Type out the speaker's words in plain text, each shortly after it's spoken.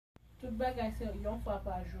Tout bagay se yon fwa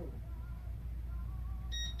pa jour.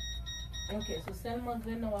 Ok, so seulement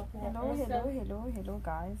grain nan wap pran Hello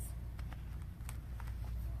guys.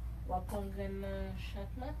 Wap pran grain nan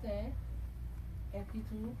chaque matin. Et puis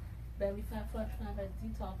tout, ben we fa flush nan avec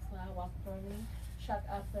detox la, wap pran li chaque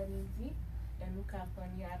après-midi. Et nous ka pran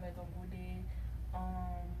li avec un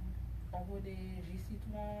goût de jus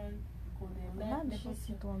citron, goût de lait. Not jus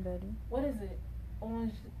citron, Betty. What is it?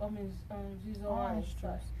 Jus orange.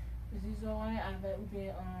 Jus orange avec ou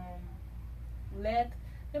bien lait.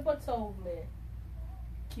 N'importe ça ou vle.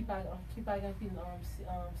 Qui pa gan pil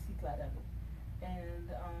cycle la dan. And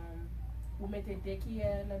ou mette de ki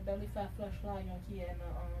nan belly fat flush la, yon ki nan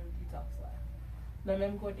detox la. Nan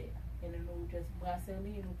même côté. Et nous just brasser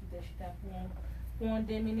li, et nous kite chita pour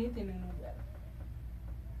 2 minutes et nous bel.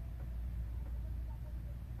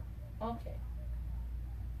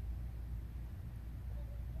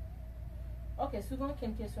 Ok, souvent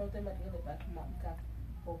ken question te mettre le bac m'a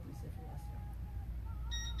pour plus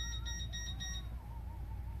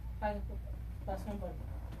d'informations. Passons bon.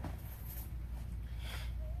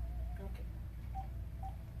 Okay.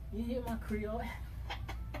 You hear my Creole?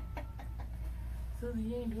 Susie,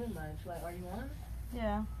 you ain't doing much. Like, are you on?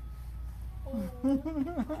 Yeah. Oh. You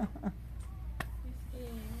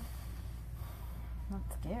scared? Not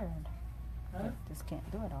scared. Huh? I just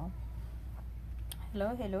can't do it all.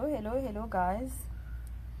 Hello guys.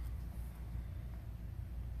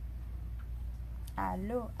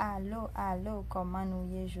 Allô, comment nous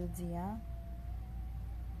y est jeudi, hein?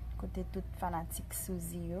 Côté tout fanatique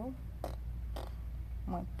Suzy yo.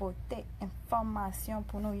 Moi pote information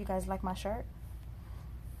pour nous. You guys like my shirt?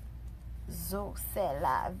 Zo, c'est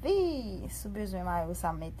la vie. Si besoin mayo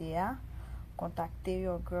ça mette, hein? Contactez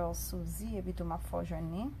your girl Suzy et puis tout ma for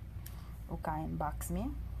journée. Ou can inbox me.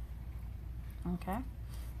 Okay?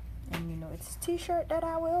 And you know it's a t-shirt that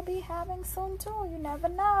I will be having soon too. You never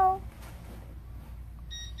know.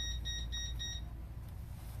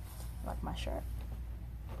 Like my shirt.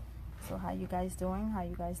 So how you guys doing?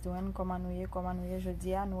 Comment nous y est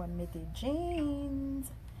jeudi à nous mette jeans.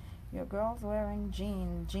 Your girl's wearing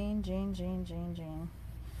jean.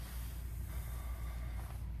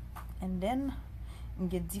 And then on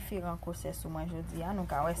get différents corsets sur moi jeudi à nous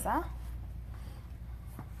ka wè ça.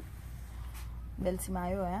 Bel ti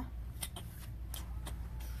mayo, hein?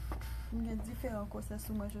 On get différents corsets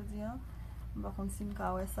sur moi jeudi à. On va comme si on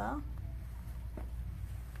ka wè ça.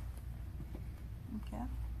 Okay.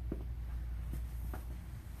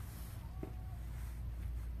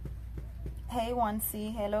 Hey,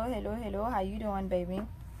 1C. Hello. How you doing, baby? It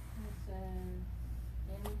says,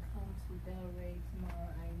 when it comes to Delray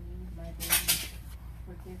tomorrow, I need my baby.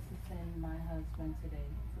 Forgot to send my husband today.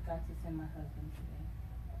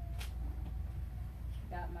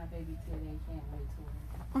 Got my baby today. Can't wait till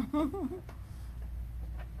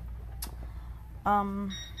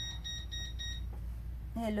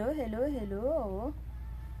Hello.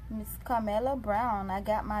 Miss Carmela Brown, I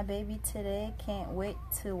got my baby today. Can't wait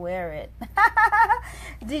to wear it.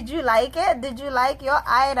 Did you like it? Did you like your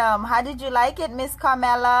item? How did you like it, Miss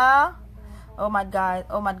Carmela? Oh my God,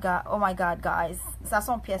 guys. Ça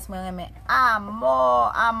son pièce moi remet.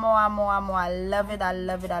 Amour.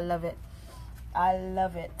 I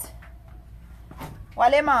love it.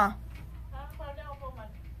 Walema.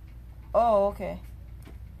 Oh, okay.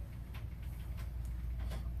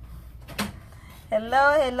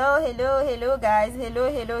 Hello, guys.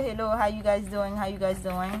 Hello. How you guys doing?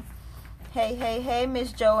 Hey,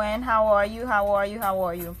 Miss Joanne. How are you? I'm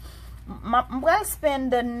gonna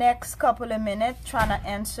spend the next couple of minutes trying to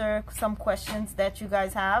answer some questions that you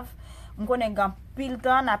guys have. I'm gonna go pile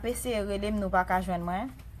temps na pese relem nou pa ka jwenn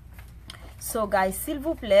mwen. So guys, s'il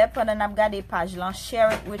vous plaît, pendant n'a gade page lan,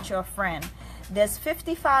 share it with your friend. There's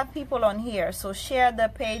 55 people on here, so share the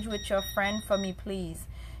page with your friend for me, please.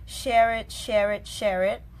 Share it.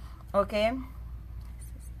 Okay?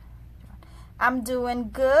 I'm doing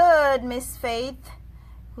good, Miss Faith.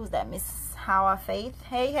 Who's that? Miss Howa Faith.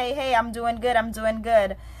 Hey, I'm doing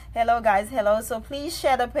good. Hello, guys. So please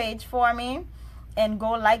share the page for me and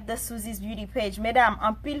go like the Suzy's Beauty page. Mesdames,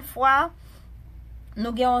 en pile fois,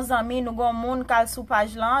 nous gen on zami, nous gon moun kal sou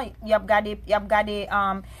page lan, y ap gade,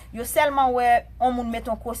 yo seulement wè on moun met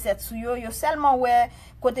ton corset sou yo seulement wè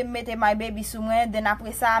kote mette my baby sou mwen, den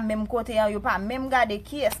apre sa, même kote yo pa même gade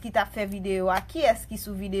ki est ki ta fait vidéo a, ki est ki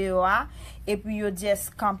sou vidéo a, et puis yo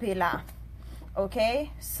just camper là. Okay?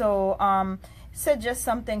 So, c'est just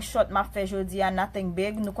something short ma fait jodi a, nothing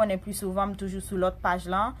big. Nous connaît plus souvent toujours sous l'autre page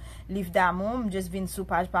là, livre d'amour, just vin sou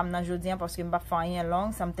page pa nan jodi parce que m'pa fè rien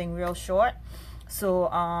long, something real short. So,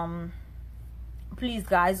 please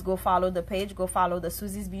guys, go follow the page, go follow the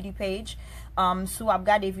Suzy's Beauty page. So I've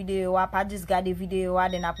got a video, I just got a video,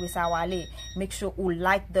 then après ça wale. Make sure you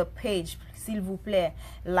like the page, s'il vous plaît.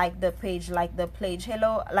 Like the page, like the page.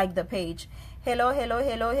 Hello, like the page. Hello, hello,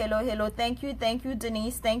 hello, hello, hello. Thank you,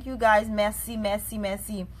 Denise. Thank you guys. Merci, merci,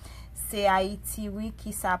 merci. C'est Haïti, oui,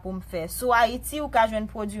 qui ça pour me faire. So Haïti, ou ka jwen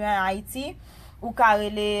produit en Haïti, ou ka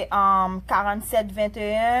rele 47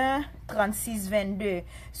 21 36 22.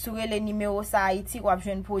 Sur le numéro sa Haïti, ou ap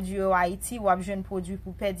jwen produit en Haïti, ou ap jwen produit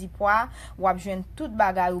pour perdre poids, ou ap jwen tout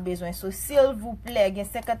bagay ou besoin. So s'il vous plaît, gen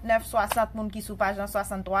 59 60 moun ki sou page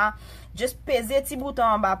 63, just pese ti bouton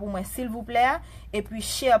en bas pour moi, s'il vous plaît, et puis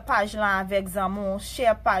share page là avec zamon,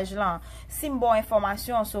 share page là. Si m'bon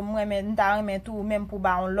information, so moi men ta tout même pour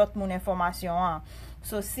ba on l'autre mon information hein.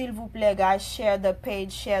 So s'il vous plaît guys, share the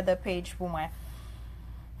page pour moi.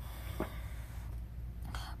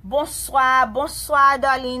 Bonsoir, bonsoir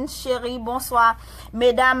Darlene, chérie, bonsoir.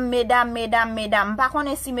 Mesdames. Par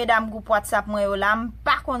contre, si mesdames groupe WhatsApp moi yo là,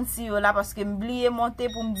 par contre si yo là parce que m'blié monter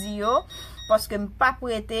pour me dire yo, parce que m'pas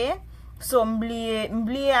prêté. So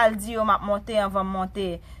m'blié al di yo m'a monter avant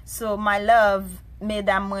monter. So my love,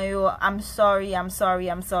 mesdames moi yo, I'm sorry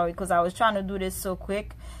because I was trying to do this so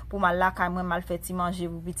quick. Pour ma la ka mwen mal feti manger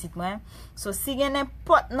vous petit moi. So si gen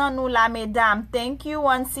n'importe nan nou la mesdames, thank you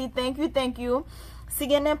Wansi, thank you. Si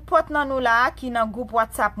gen n'importe nan nou la ki nan group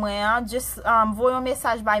WhatsApp mwen, just voyon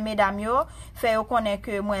message by mesdames yo, fe yo konnen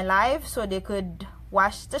ke mwen live so they could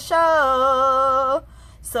watch the show.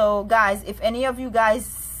 So guys, if any of you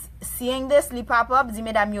guys seeing this li pop up, di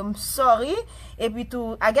mesdames yo, I'm sorry. Et puis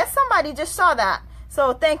tout, I guess somebody just saw that.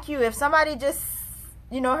 So thank you. If somebody just,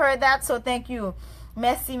 heard that, so thank you.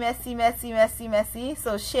 Merci.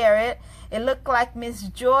 So share it. It looked like Miss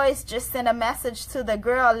Joyce just sent a message to the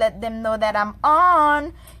girl. Let them know that I'm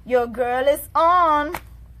on. Your girl is on.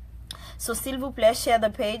 So s'il vous plaît, share the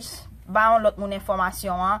page. Ba on lot mon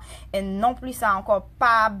information. Hein? Et non plus ça encore,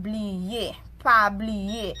 pas oublier.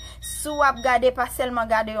 Sou ap gade, pas seulement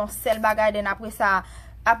gade yon sel bagay den après ça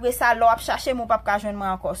l'op chercher mon pap ka joindre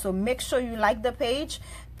moi encore. So make sure you like the page.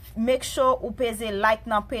 Make sure ou pese like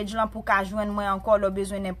nan page lan pour ka joindre moi encore le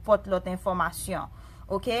besoin n'importe l'autre information.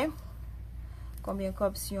 OK? Combien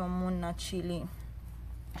cop si yon moun nan Chili?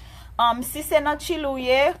 Si c'est nan Chili ou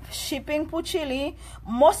ye, shipping pour Chili,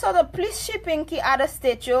 most of the plus shipping ki other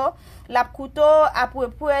state yo, la kouto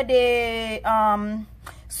apre de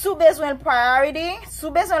sous besoin priority,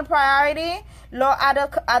 lo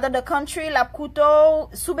other the country, la kouto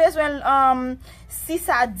sous besoin 6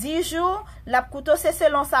 à 10 jours, la kouto c'est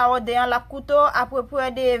selon sa ordre, la kouto apre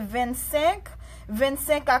de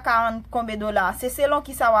 25 à 40 combien dollars. C'est selon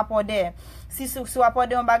qui ça va porter. Si sou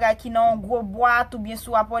apporter un bagay qui non gros boîte ou bien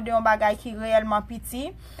sou apporter un bagay qui réellement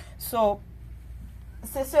petit. So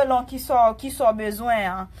c'est selon qui sont besoin.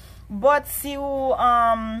 Hein. But si ou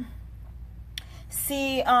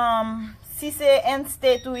si c'est un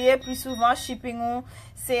state ou yé, plus souvent shipping ou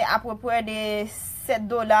c'est à peu près de 7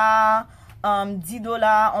 dollars, 10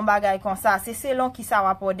 dollars un bagay comme ça. C'est selon qui ça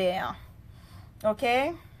va porter. Hein. OK?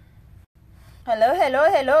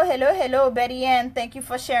 Hello, Betty Ann. Thank you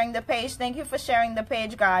for sharing the page.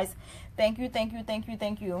 Guys. Thank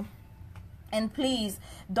you. And please,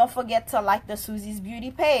 don't forget to like the Suzy's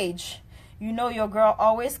Beauty page. You know your girl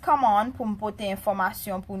always come on pour me porter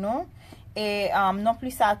information pour nous. Et non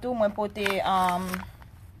plus ça tout, moi porter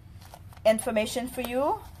information for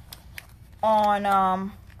you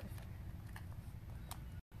on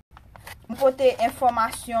porter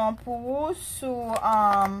information pour vous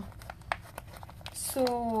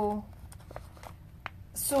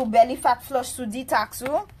sous belly fat flush, sous detox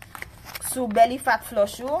ou, sous belly fat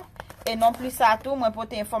flush ou, et non plus ça tout, moi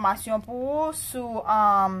porter information pour sous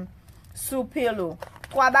pill ou.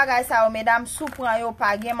 3 bagay ça ou mesdames, sous pran yo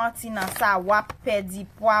pa gen manti nan ça, wap perdi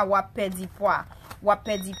poids.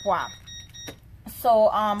 So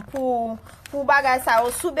pour bagay ça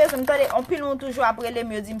ou sous besoin on pile moun toujours après les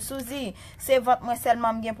mieux dit Suzy, c'est votre moi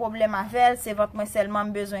seulement gen problème avec, c'est votre moi seulement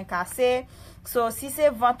besoin casser. So si c'est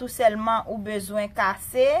ventre ou seulement ou besoin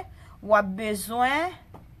casser, ou a besoin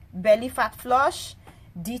belly fat flush,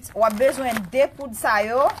 ou a besoin de poudre ça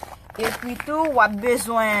yo, et puis tout ou a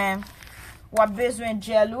besoin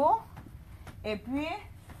gel ou, et puis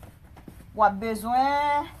ou a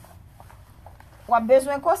besoin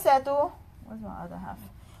corset ou. What's my other half?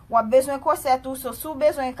 Ou a besoin corset ou, so sous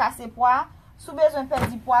besoin casser poids, sous besoin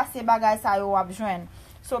perdre poids, c'est bagay ça yo a besoin.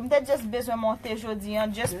 So peut-être just besoin monter jodi,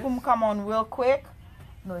 hein, just pour me come on real quick.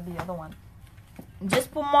 No, the other one.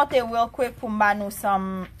 Just pour monter real quick pour me know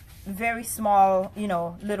some very small,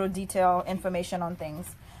 little detail information on things.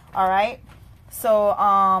 All right. So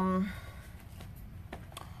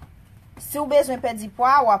Si ou bezwen pedi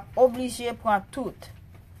poids, wap oblige prend tout.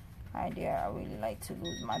 Hi dear, I really like to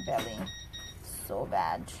lose my belly so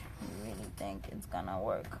bad. You really think it's gonna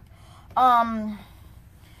work?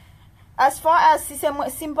 As far as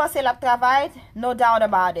si m'pense la travail, no doubt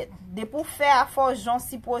about it. De pou fè a fòs jon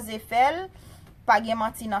si pose fel, pa gen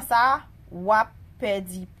manti nan sa, wap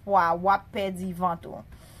perdi poids, wap perdi vanto.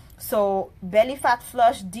 So, belly fat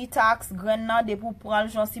flush, detox, gren nan, de pou pran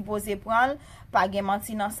jon si pose pran, pa gen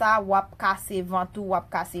manti nan sa, wap kase vanto, wap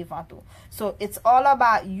kase vanto. So, it's all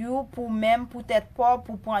about you pou même pou tèt pa,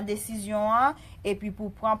 pou pran desisyon an, et puis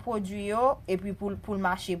pou pran produit yo, et puis pou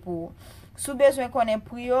l'marché pou. Sou bezwen konen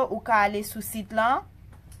priyo, ou ka ale sou site lan.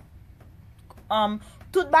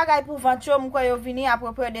 Tout bagay pou vant yo, mwen yo vini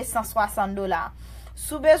apropre de $160.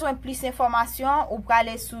 Sou bezwen plus informasyon, ou ka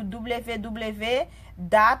ale sou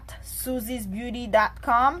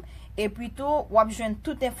www.SUZESBEAUTY.com. Et puis tout, wap jwen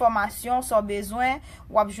tout informasyon sou bezwen,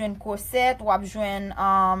 wap jwen koset, wap jwen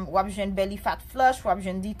belly fat flush, wap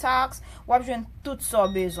jwen detox, wap jwen tout sou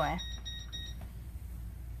bezwen.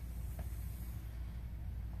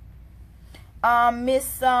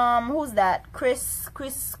 Miss, who's that? Chris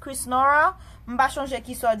Nora? Mpa chanje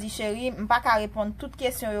ki so di chéri, mpa ka repond tout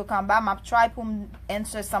question yo kan ba. Map try pou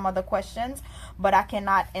answer some of the questions, but I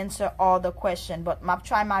cannot answer all the questions. But map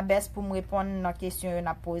try my best pou m repond nan question yo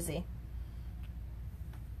na pose.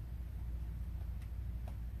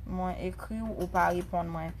 Mwen ekri ou pa repond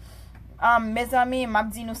mwen. Mes amis,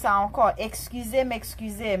 map di nou sa ankor. Excusez.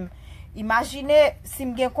 Imagine si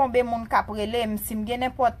m gen konbe moun kaprele, si m gen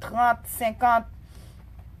n'importe 30, 50,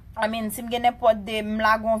 si m gen n'importe de m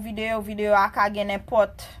lagon video aka gen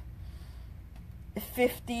n'importe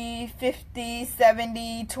 50, 70,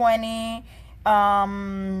 20,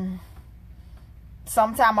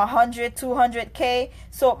 sometime 100, 200K.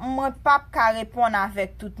 So, mwen pap ka repon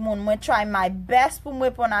avèk tout moun. Mwen try my best pou m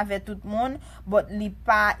repon avèk tout moun, but li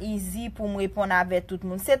pa easy pou m repon avèk tout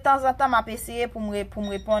moun. Se tan zan tan m ap eseye pou m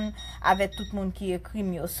repon avèk tout moun ki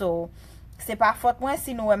ekrim yo. So, se pa faute mwen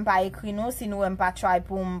si nou m pa ekri nou, si nou m pa try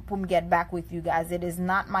pou m get back with you guys. It is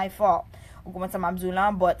not my fault. Ou koman sa m abdou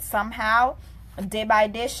lan, but somehow, day by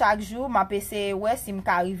day, chak jou, m ap eseye wè si m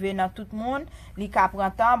ka arrive nan tout moun, li ka pran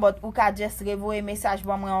tan, but ou ka just revoye mesaj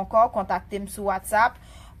ban mwen ankor, kontakte m sou WhatsApp.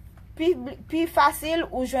 Pi fasil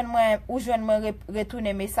ou jwen mwen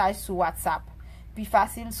retoune mesaj sou WhatsApp. Pi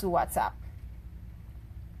fasil sou WhatsApp.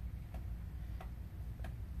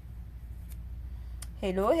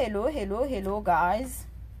 Hello guys.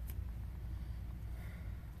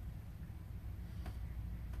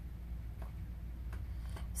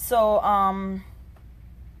 So,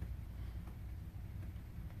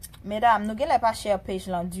 mesdames, nou gen lè pa share page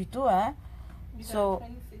lan du tout, hein? So,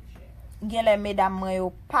 gen lè mesdames mwen yo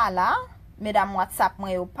pa la, mesdames WhatsApp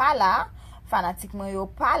mwen yo pa la, fanatik mwen yo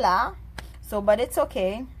pa la. So, but it's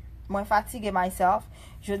okay. Mwen fatige myself.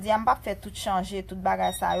 Jodi am pa fè tout chanje, tout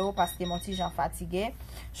bagay sa yo, paske mon ti jan fatige.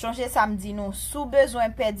 Chanje samedi nou, sou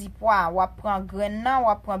bezwen perdi poids, wap pran gren nan,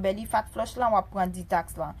 wap pran belly fat flush lan, wap pran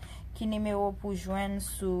detox lan. Ki numéro pou jwen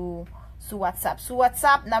sou WhatsApp. Sou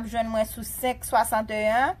WhatsApp, nap jwen mwen sou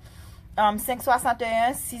 561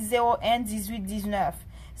 601 1819.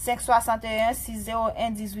 561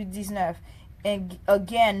 601 1819.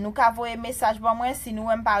 Again, nou ka voye mesaj ban mwen si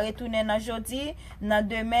nou m pa retounen nan jodi, nan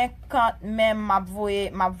demen kant men map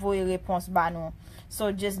voye repons ba nou.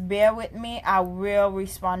 So just bear with me, I will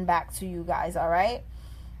respond back to you guys, alright?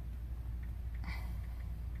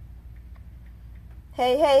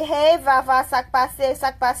 Hey, Vava, sak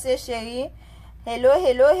pase, chéri. Hello.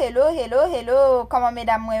 Comment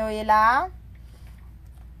mesdames mwen yo la?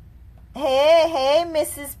 Hey,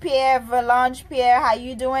 Mrs. Pierre, Valange Pierre, how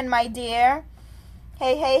you doing, my dear?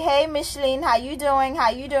 Hey, Micheline, how you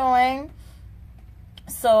doing?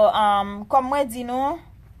 So, comme mwen di nou,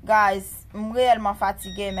 guys, I'm réellement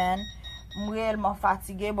fatigué, man. I'm réellement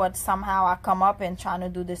fatigué, but somehow I come up and trying to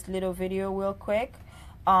do this little video real quick.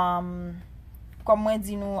 Comme mwen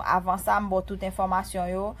di nou, avan sa mbo tout informasyon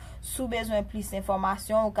yo. Sou bezwen plus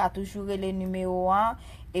informasyon, ou ka toujou rele numero 1,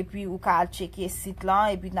 et puis ou ka al cheke site lan,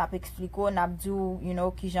 et puis nap ekspliko, nap dou,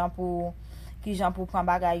 ki jan pou pran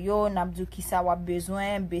bagay yo, nap dou ki sa wap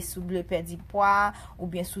bezwen, be sou ble perdi poids, ou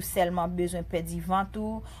bien sou selman bezwen perdi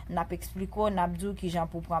vantou, nap ekspliko, nap dou ki jan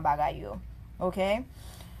pou pran bagay yo. Ok?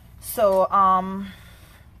 So,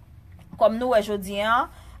 kom nou jodi an,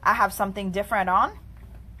 I have something different on.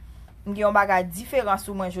 Mge yon bagay diferent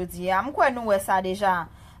sou mwen jodi an. Mkwen nou sa deja.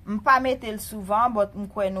 Mpa metel souvan, but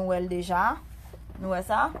mkwen nou deja. Nou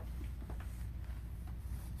sa.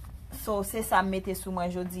 So, se sa mette sou mwen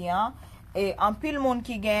jodi an. E an pil moun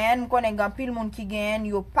ki gen, mkonen gan pil moun ki gen,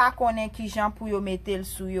 yo pa konen ki jan pou yo metel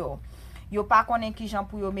sou yo. yo pa konnen ki jan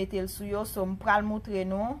pou yo metel sou yo, so m'pral montre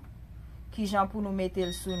nou ki jan pou nou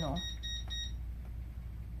metel sou nou.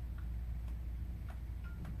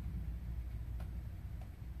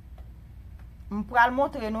 M'pral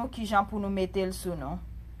montre nou ki jan pou nou metel sou nou.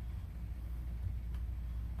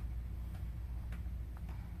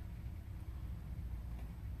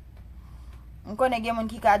 M konen gen moun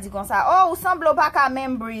ki ka di kon sa. Oh, ou semblo pa ka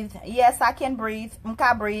men breathe. Yes, I can breathe. M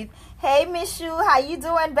ka breathe. Hey, Miss you, how you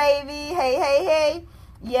doing, baby? Hey, hey, hey.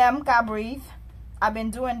 Yeah, m ka breathe. I've been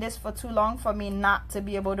doing this for too long for me not to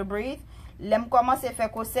be able to breathe. Lem komanse fè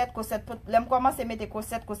koset, lem komanse mette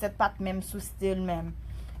koset pat mem sou still mem.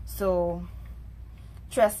 So,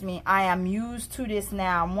 trust me, I am used to this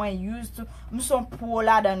now. Mwen used to, m son pro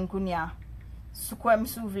la dan kounya. Sou kwe m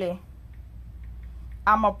souvle.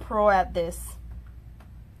 I'm a pro at this.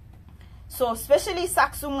 So, especially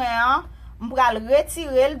sak sou mwen an, m pral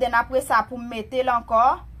retirel, den apre sa pou metel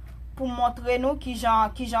ankor, pou montre nou ki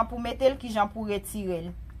jan pou metel, ki jan pou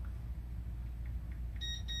retirel.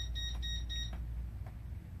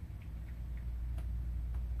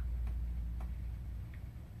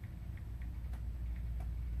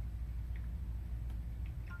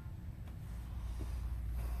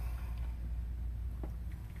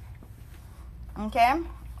 Okay,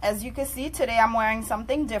 as you can see, today I'm wearing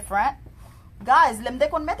something different. Guys, lem de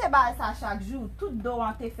kon mette ba sa chak jou, tout do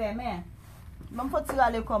an te feme. Mwen fò tira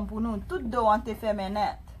le kom pou nou, tout do an te feme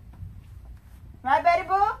net. Right, Betty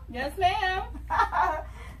Boo? Yes, ma'am.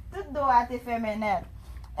 Tout do an te feme net.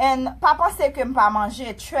 And papa se ke m pa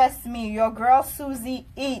manje, trust me, your girl Suzy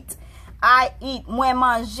eat. I eat, mwen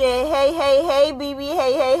manje. Hey, hey, hey, baby,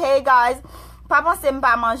 hey, hey, hey, guys. Papa se m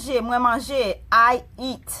pa manje, mwen manje. I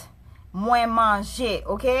eat. Mwen manje,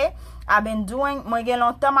 okay? I've been doing, mwen gen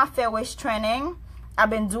lontan ma fè waist training. I've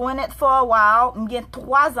been doing it for a while. Mwen gen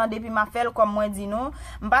 3 an depi ma fèl kom mwen di nou.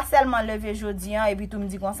 Mba selman leve jodi an, epi tou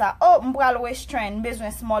mdi kon sa, oh, mbral waist train,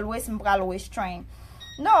 mbezwen small waist, mbral waist train.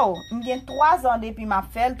 No, mwen gen 3 an depi ma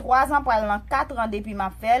fèl, 3 an pral lan 4 an depi ma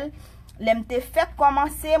fèl. Lem te fèt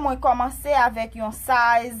komanse, mwen komanse avèk yon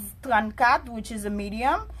size 34, which is a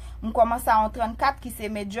medium. Mwen komanse an 34 ki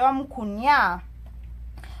se medium, kounya.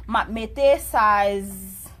 Map mette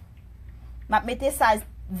size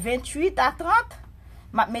 28 à 30.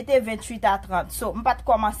 Map mette 28 à 30. So, m'pat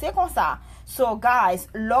komanse kon sa. So, guys,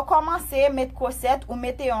 lo komanse mette koset ou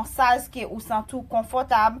mette yon size ki ou sentou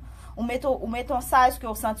konfortab. Ou mette yon size ki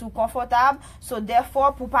ou sentou konfortab. So,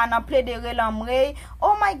 therefore, pou pa nan ple de relamre,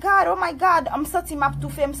 oh my God, m senti map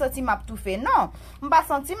toufe. Non, m'pa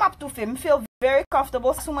senti map toufe. M feel very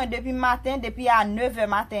comfortable sou mwen depi matin, depi a 9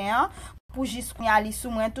 matin, pou jis kwen ali sou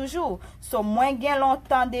mwen toujou. So, mwen gen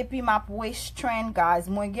lontan depi map waist train, guys.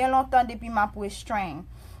 Mwen gen lontan depi map waist train.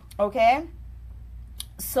 Ok?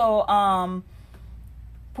 So,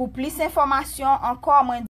 pou plis informasyon, ankor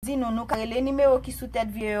mwen di nou kare le nimero ki sou tet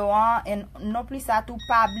video an, en non plis a tou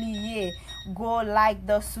pabliye. Go like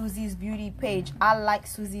the Suzy's Beauty page. I like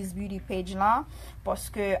Suzy's Beauty page lan.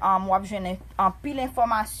 Poske wap jwen an pil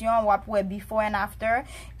informasyon, wap we before and after.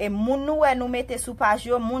 E moun nou we nou mette sou page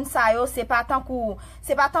yo, moun sa yo, se pa tan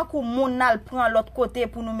kou moun nal pran lot kote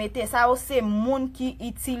pou nou mette. Sa yo se moun ki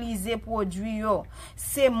itilize prodwi yo.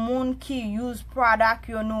 Se moun ki use product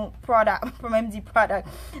yo nou,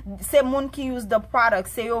 se moun ki use the product,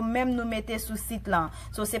 se yo menm nou mette sou sit lan.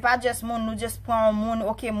 So se pa just moun, nou just pran moun,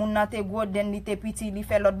 ok, moun nan te go, den li te piti, li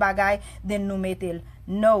fe lot bagay, den nou metel.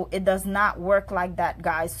 No, it does not work like that,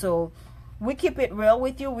 guys. So, we keep it real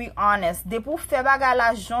with you, we honest. De pou fe bagay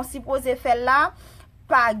la jon si pose fe la,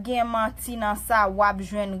 pa gen manti nan sa wap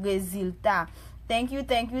jwen rezilta. Thank you,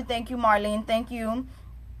 Marlene, thank you.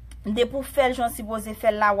 De pou fel jon si pose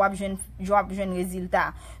fel la wap jwen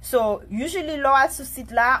rezilta. So, usually lo al sou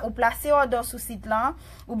sit la, ou plase order sou sit la,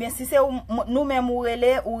 ou bien si se nou men ou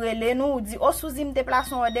rele nou, ou di, oh Suzy mte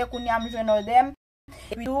plase order koun yam jwen order,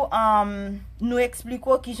 et puis nou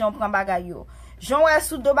expliko ki jon pran bagay yo. Jon wè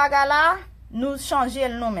sou do bagay la, nou chanje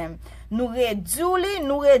el nou men. Nou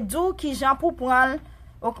redou ki jan pou pran,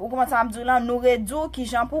 nou redou ki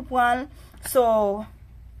jan pou pran, so,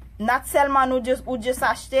 not selman nou just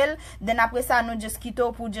achetel, den apre sa nou just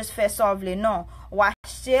kito pou just fè sovle. Non, ou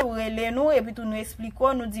achete, ou rele nou, epi tou nou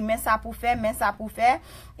expliko, nou di men sa pou fè,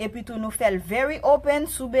 epi tou nou fèl very open,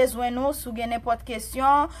 sou bezwen nou, sou gen nepot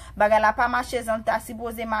kesyon, baga la pa mache zan ta si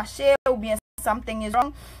pose mache, ou bien something is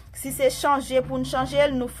wrong. Si se chanje pou nou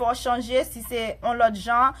chanje, nou fò chanje, si se on lot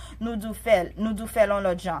jan, nou dou fèl on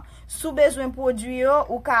lot jan. Sou bezwen prodwi yo,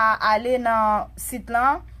 ou ka ale nan sit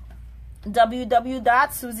lan,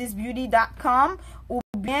 www.suzesbeauty.com ou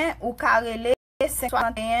bien ou karele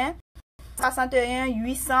 561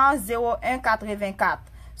 800 0184.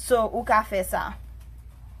 So, ou ka fè sa.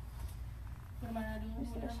 What am I gonna do? You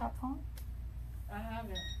see the shop phone? I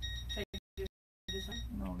haven't. Check this one.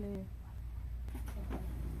 No.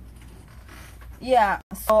 Yeah,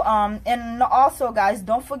 so and also guys,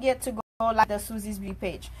 don't forget to go like the Suzy's Beauty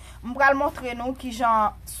page. M pral montre nou ki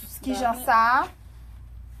jan sa,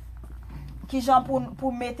 ki jan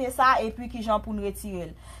pou mette sa et puis ki jan pou nou retire.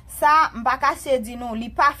 Sa, m pa kase di nou, li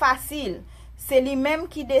pa fasil. Se li même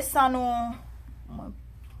ki desan nou.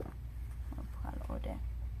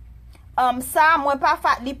 Ça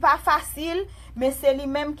li pa fasil, mais se li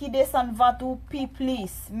même ki desan vanT ou pi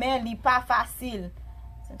plis, mais li pa fasil.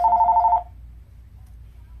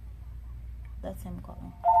 That's him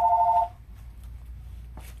calling.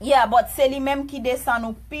 Yeah, but se li même qui descend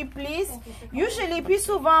ou pi plis. Usually, pi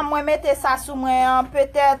souvent, moi mette ça sous moi,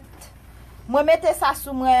 peut-être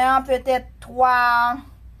 3,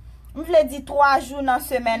 je vle di 3 jours dans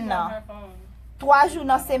semaine nan. 3 jours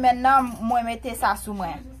dans semaine nan, moi mette ça sous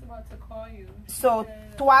moi. So,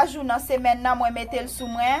 3 jours dans semaine nan, moi mette le sous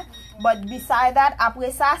moi. But beside that,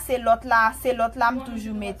 après ça, c'est l'autre là, m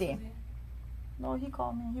toujours mette. No, he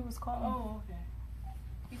called me. He was calling. Oh, okay.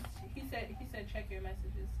 He said check your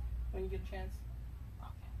messages when you get a chance.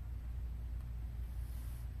 Okay.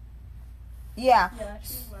 Yeah. Yeah,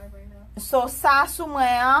 she's live right now. So ça sous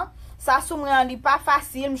moi li pas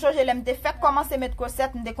facile. M'cho je l'aime te fait commencer mettre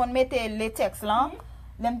cosette, m'te kon mette les textes là.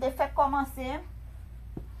 L'aime te fait commencer.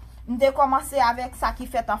 M'te commencer avec ça qui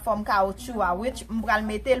fait en forme caoutchouc, which m'pral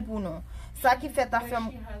mettre pour nous. Ça qui fait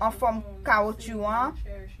en forme caoutchouc, hein.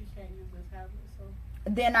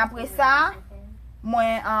 Den après ça, moi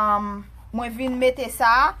vin mette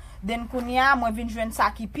ça, den kounya, moi vin joindre ça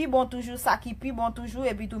qui pi bon toujours,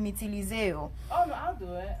 et puis tout m'utiliser yo. Oh no, I'll do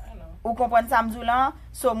it. I know. Ou comprendre ça m'dou là?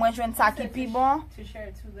 So moi joindre ça qui pi bon. To share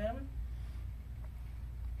it to them.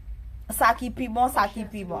 Ça qui pi bon. On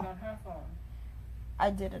her phone. I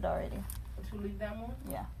did it already. To leave that one?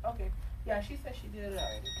 Yeah. Okay. Yeah, she said she did it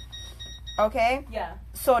already. Okay? Yeah.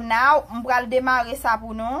 So now, m'pral démarrer ça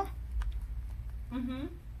pour nous.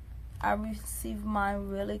 I received mine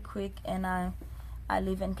really quick and I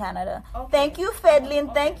live in Canada. Okay. Thank you, Fedlin.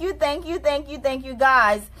 Okay. Thank you,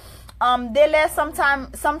 guys. Délai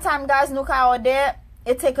sometime guys nou ka order,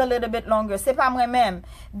 it take a little bit longer. C'est pas moi même.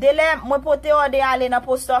 Délai moi pote order aller dans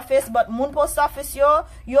post office, but moun post office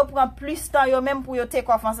yo prend plus temps yo même pour yo take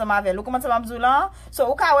off ensemble avec. Ou comment ça m'a là? So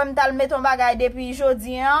ou ka wèm tal mettre ton bagay depuis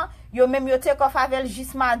jodi hein, yo même yo take off avec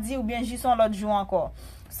juste mardi ou bien juste l'autre jour encore.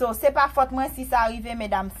 So, c'est pas faute moi si ça arrive,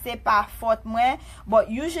 mesdames. C'est pas faute moi. But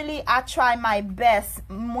usually, I try my best.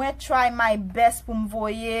 Moi, try my best pour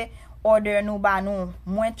m'voyer order nou ba nou.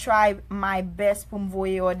 Moi, try my best pour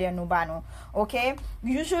m'voyer order nou ba nou. Ok?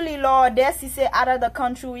 Usually, l'order, si c'est out of the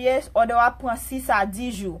country, order va prendre 6 à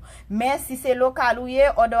 10 jours. Mais si c'est local,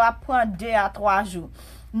 order va prendre 2 à 3 jours.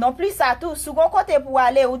 Non plus ça tout. Sou gon côté pour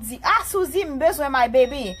aller, ou dit, ah, Suzy, m'besoin my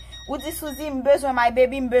baby. Ou di Suzy, m'besoin my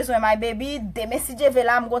baby, de message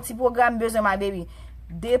vela m'gon ti programme besoin my baby.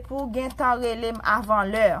 De pou gen tan relem avant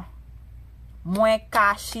l'heure. Mwen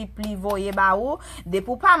ka ship li voye ba ou, de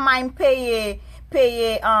pou pa mind paye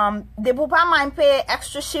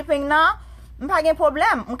extra shipping nan, m'pa gen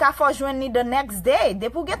problem, m'ka fò jwen ni the next day.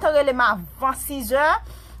 De pou gen tan relem avant 6 heures,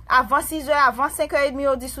 avant 5h30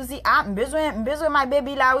 ou di Suzy, ah, m'besoin my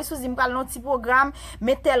baby la, oui Suzy, m'pral non ti programme,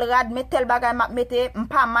 met tel rad, met tel bagay,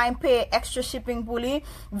 m'pa mind pay extra shipping pou li,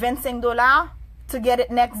 $25 to get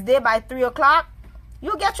it next day by 3 o'clock.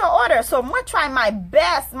 You get your order. So, moi try my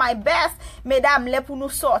best, mesdames, le pou nou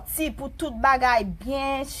sorti, pou tout bagay,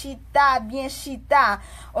 bien chita.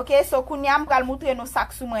 Ok, so, kounya m'pral moutre nou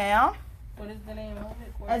sak sou mwen, hein? What is the name of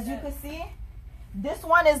it? As you can see, this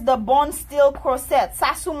one is the bone steel corset.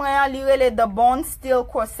 Sa sou mwen li rele the bone steel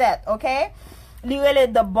corset, okay? Li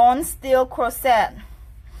rele the bone steel corset.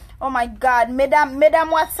 Oh my God,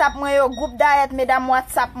 mesdames WhatsApp mwen yo, group diet, mesdames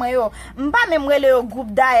WhatsApp mwen yo. Mpa mè mrele yo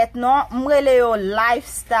group diet, non? Mrele yo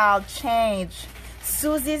lifestyle change.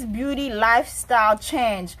 Suzy's Beauty lifestyle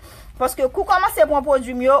change. Paske kou komanse pon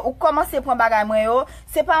produit myo, ou komanse pon bagay mwen yo,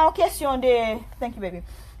 se pa an kesyon de... Thank you, baby.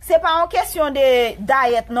 C'est pas une question de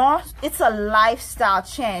diet, non? It's a lifestyle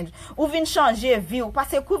change. Ou vin changer vie, ou parce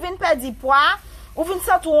que ou vin perdre poids, ou vin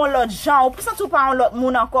sentir on l'autre gens, ou sentir pas on l'autre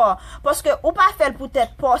monde encore. Parce que ou pas faire pour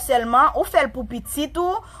tête pas seulement, ou faire pour petit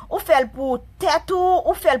ou faire pour tête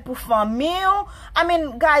ou faire pour famille. I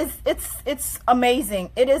mean, guys, it's amazing.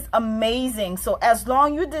 It is amazing. So as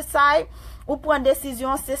long you decide ou prendre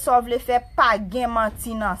décision, c'est ça vous le faire pas gain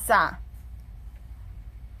menti dans ça.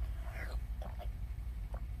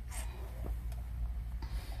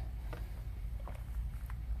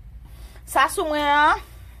 Ça sou mwen,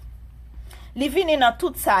 Li vini nan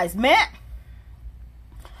tout size. Mais,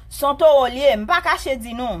 son toro liye. M'pa kache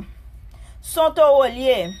di nou. Son toro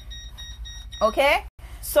liye. Ok?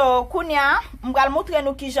 So, kounya, m'gal montre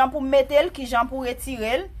nou ki jan pou metel, ki jan pou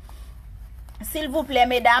retirel. S'il vous plaît,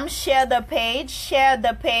 mesdames, share the page. Share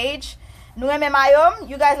the page. Nou eme mayom?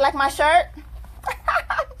 You guys like my shirt?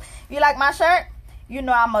 You like my shirt? You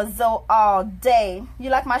know I'm a Zoe all day. You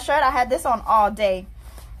like my shirt? I had this on all day.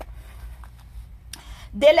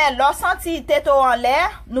 Dele lò senti teto en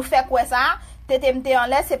l'air, nou fè kwe sa? Tete mte en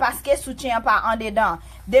l'air, c'est parce que soutien pas en dedans.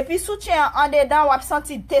 Depuis soutien en dedans, wap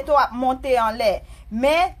senti teto ap monte en l'air.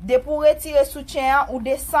 Mais, de pour retirer soutien ou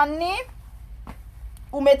descendre ni,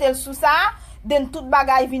 ou mettez sous ça, den tout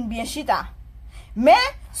bagay vin bien chita. Mais,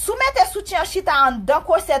 sou mette soutien chita en dan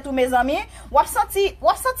corset ou mes amis, wap senti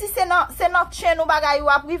c'est notre chaîne ou bagay ou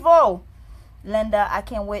ap rivo. Linda, I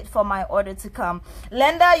can't wait for my order to come.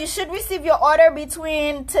 Linda, you should receive your order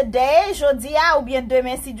between today, jodia, ou bien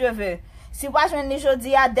demain si Dieu veut. Si wap jwen ni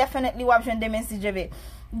jodia, definitely wap jwen demain si Dieu veut.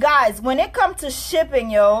 Guys, when it comes to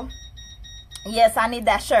shipping, yo, yes, I need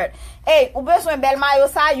that shirt. Hey, ou besoin bel mayo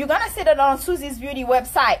sa, you're gonna see that on Suzy's Beauty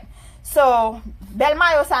website. So, bel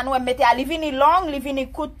mayo sa nou mette a li vini long, li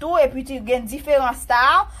vini koutou, et puis tu gen différents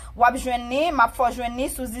styles. Wap jwen ni, map fò jwen ni,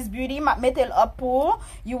 Suzy's Beauty, map mette l up pou.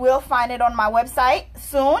 You will find it on my website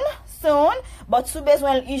soon. But sou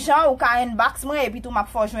bezwen l ijan ou ka inbox mwen, et puis tout map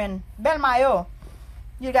fò jwen. Bel mayo.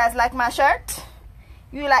 You guys like my shirt?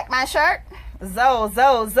 You like my shirt? Zo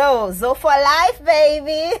for life,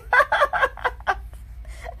 baby.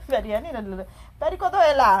 Betty, I need a little. Betty, koto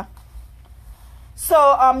e la. So,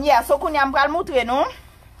 yeah, so kounya mpral moutre nou.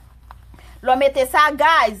 Lo mette sa,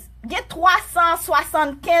 guys. Get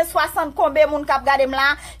 375, 60 kombe moun kap gade m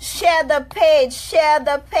la. Share the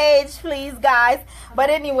page, please, guys.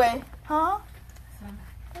 But anyway, huh?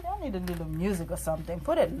 I need a little music or something.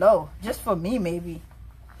 Put it low, just for me, maybe.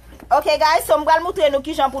 Okay, guys, so mpral moutre nou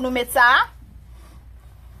ki jan pou nou mette sa.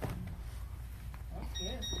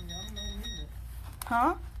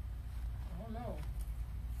 Huh? Oh no.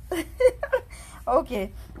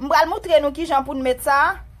 Okay. Mbral moutre nou ki jan pou nou met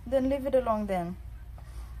sa. Then leave it alone then.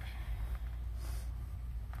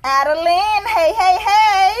 Adeline,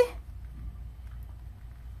 hey.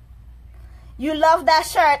 You love that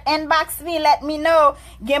shirt. Inbox me, let me know.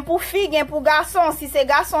 Gen pou fi, gen pou garçon. Si se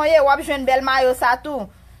garçon ye, wap jwen bel mayo sa tou.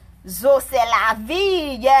 Zo se la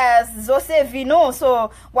vi, yes, zo se vi nou.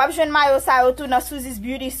 So, wap jwen mayo sa yo tou na Suzy's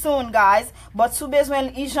Beauty soon, guys. But sou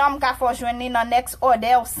bezwen i jam ka fò jwen ni na next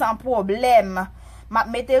order sans problem. Map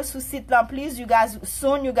mette sou sit lan, please. You guys,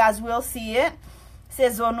 soon you guys will see it. Se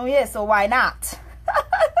zo nou ye, so why not?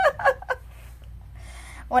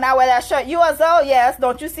 When I wear that shirt, you a Zo? Yes.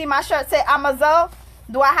 Don't you see my shirt say I'm a Zo?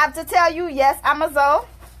 Do I have to tell you? Yes, I'm a Zo.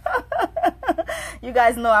 You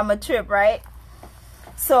guys know I'm a trip, right?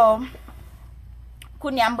 So,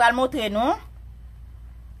 kounya mbral montre nou.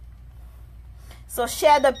 So,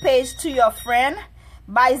 share the page to your friend.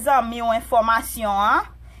 Bay zan mi yon informasyon,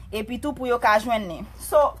 et puis tout pou yo ka jwen ni.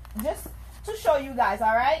 So, just to show you guys,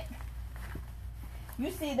 alright?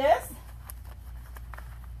 You see this?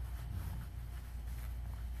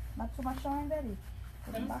 Not too much showing, Betty.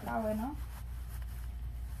 No?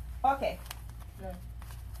 Okay. Yeah.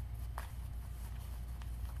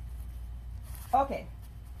 Okay.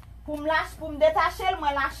 Pou m detache l,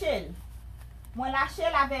 mwen lache l. Mwen lache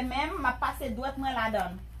l ave men, ma pase dwet mwen la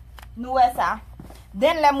don. Nou we sa.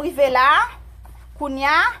 Den le mwive la,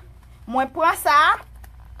 kounya, mwen pran sa.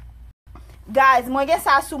 Guys, mwen gen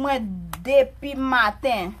sa sou mwen depi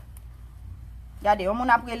matin. Gade, yon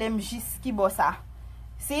moun apre lem jiski bo sa.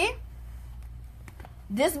 See?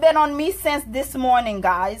 This been on me since this morning,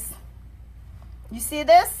 guys. You see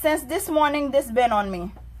this? Since this morning, this been on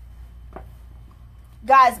me.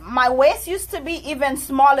 Guys, my waist used to be even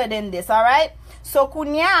smaller than this, alright? So,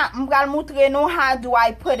 kounya, mbral moutre nou how do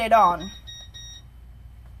I put it on.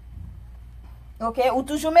 Okay? Ou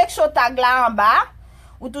toujou make sure tag la en bas.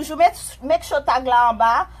 Ou toujou make sure tag la en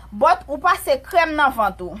bas. But, ou passe crème nan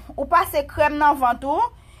vantou. Ou passe crème nan vantou.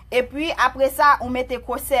 Et puis, après ça, ou mette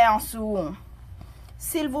kose en sou.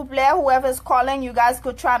 S'il vous plaît, whoever's calling, you guys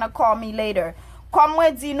could try to call me later. Comme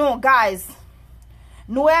mwen di nou, guys.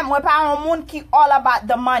 Mwen pa un moun ki all about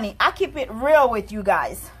the money. I keep it real with you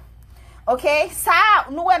guys. Okay? Sa,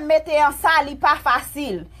 nou mette an sa li pa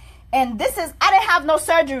fasil. And this is, I didn't have no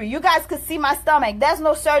surgery. You guys could see my stomach. There's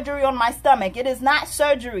no surgery on my stomach. It is not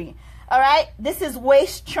surgery. Alright? This is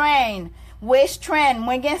waist train. Waist train.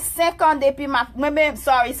 Mwen gen 5 ans depi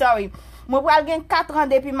sorry. Moi pral gen 4 ans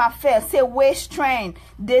depuis m'a fait, c'est waist train,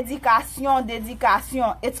 dédication.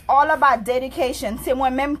 It's all about dedication. C'est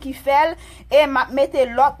moi-même qui fait et m'a mette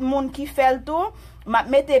l'autre monde qui fait tout. M'a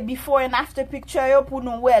mette before and after picture yo pour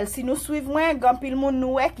nous well. Si nous suivons moins, grand pile monde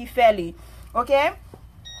nous qui fait li. OK?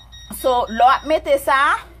 So, l'autre mette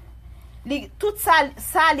ça, tout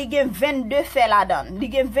ça li gen 22 fait la donne. Li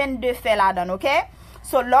gen 22 fait la donne, OK?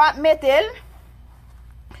 So, l'autre mette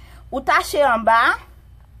ou taché en bas.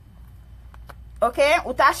 OK?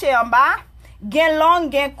 Ou taché en bas. Gen long,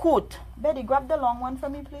 gen court. Betty, grab the long one for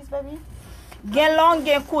me, please, baby. Gen long,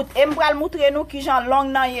 gen court. Et m'pral montre nous ki jan long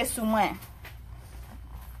nan ye sou mwen.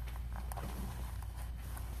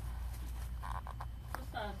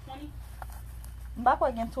 M'ba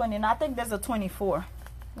kwa gen 20. No, I think there's a 24.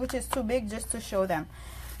 Which is too big just to show them.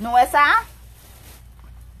 Nou e sa?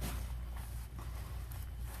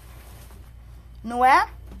 Nou e?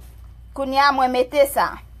 Kounya mwen mette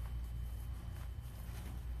sa.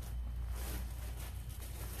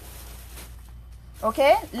 OK?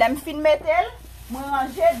 Lem fin metel, mwen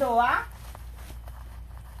range do a.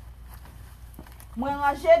 Mwen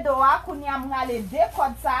range do a, kounya mwen ale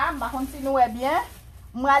dekod sa, mba kon si nou e bien.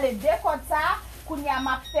 Mwen ale dekod sa, kounya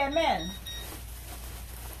map femel.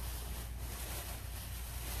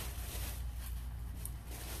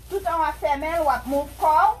 Tout an wap femel, wap move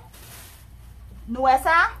kou. Nou e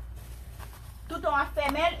sa? Tout an wap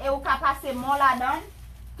femel, e ou ka pase mon la don.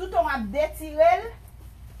 Tout an wap detirel.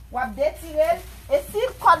 Wap detirel. Et si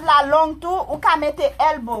code la long tout, ou ka mette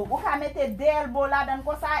elbow. Ou ka mette de elbow la don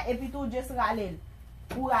kon sa, et puis tout just ralel.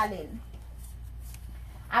 Ou ralel.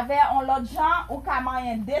 Ave on lot jan, ou ka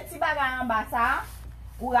mayen de ti bagay en bas sa,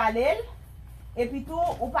 ou ralel. Et puis tout,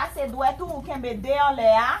 ou passe droit tout, ou kembe de en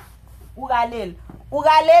le a, ou ralel. Ou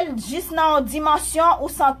ralel juste nan dimension ou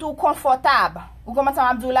sent tout confortable. Ou comment ça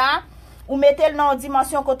m'abdou la? Ou mettez nan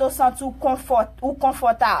dimension koto sent tout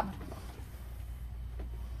confortable.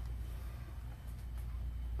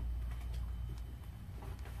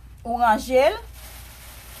 Ou rangel.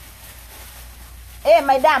 Eh,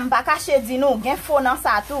 mesdames, pas cacher di nou, gen fo nan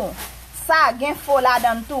sa tout. Ça, gen fo la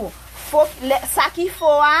dan tout. Ça qui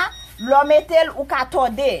faut a, l'on metel ou ka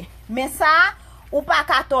torde. Mais ça, ou pas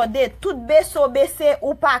ka torde. Tout beso bese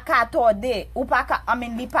ou pas ka torde. Ou pas ka,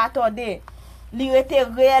 li pa torde. Li rete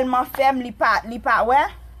réellement ferme, li pa, ouais?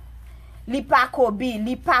 Li pa kobi,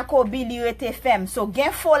 li rete ferme. So,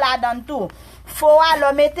 gen fo la dan tout. Fo a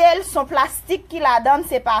lo metel, son plastique qui la donne,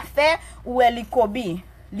 c'est pas fait, ou li kobi.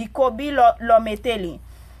 Li kobi lo metel.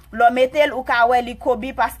 Lo metel ou ka we li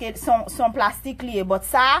kobi parce que son plastique lié. But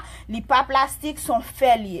ça, li pa plastique, son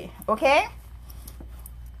fait lié. OK?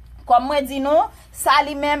 Comme moi dis nous, ça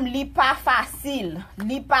li même li pa facile.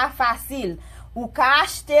 Li pa facile. Ou ka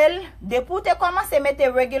achetel, depuis te commence mettre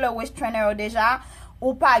regular waist trainer déjà,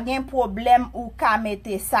 ou pas gen problème ou ka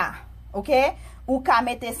mette ça. OK? Ou ka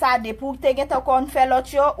mette ça depuis te gen te kon fait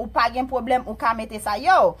l'autre yo, ou pas gen problème ou ka mette ça.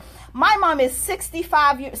 Yo, my mom is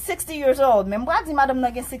 60 years old. Même moi di madame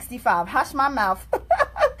nan gen 65. Hush my mouth.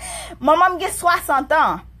 Maman gen 60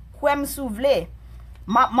 ans. Kwen souvle.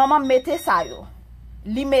 Maman mette ça yo.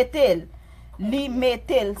 Li metel.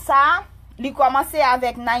 Ça, li commence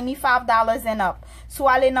avec $95 and up. So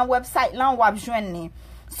ale nan website lan wap jwen ni.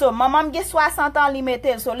 So, maman gen 60 ans li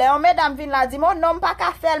metel. So, le yon mesdames vin la di, mon non, m'pa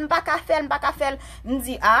ka fel.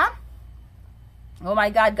 M'di, ah? Oh my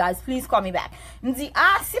God, guys, please call me back. M'di,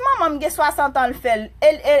 ah, si maman gen 60 ans li fel,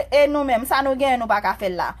 et nous même, ça nous gen, nous pa ka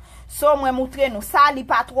fel la. So, mwen moutre nou, ça li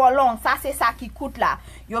pas trop long, ça c'est ça qui coûte là.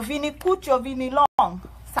 Yo vini coûte, yo vini long.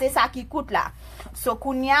 Ça c'est ça qui coûte là. So,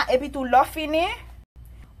 kounya, et puis tout, l'off fini,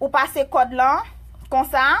 ou passe code là, comme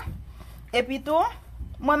ça, et puis tout,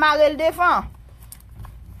 moi marel devant.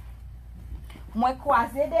 Moi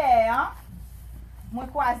croiser derrière,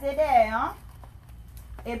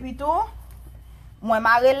 et puis tout, moi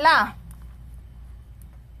marel là,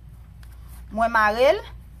 moi marel,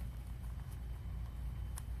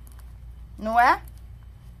 moi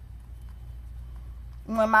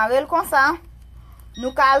marel comme ça.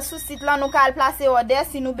 Nous cal sous site là, nous cal placer order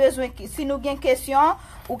si nous besoin, si nous gen question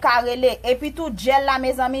ou ka rele. Et puis tout gel là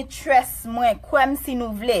mes amis, trust moi, comme si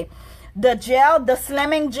nous voulez. The gel, the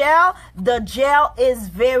slimming gel, the gel is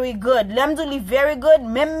very good. L'em do li very good.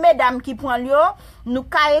 Même mesdames qui prend yo, nous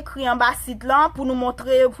ka écrit en bas site là pour nous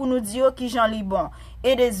montrer, pour nous dire qui j'en li bon.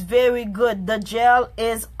 It is very good. The gel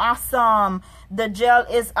is awesome. The gel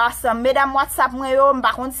is awesome. Mesdames, WhatsApp moi yo,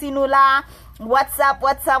 m'pa konti si nous là. WhatsApp,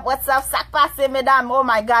 ça passe mesdames. Oh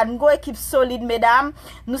my God, nous équipe solide mesdames.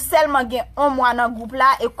 Nous seulement gen un mois dans groupe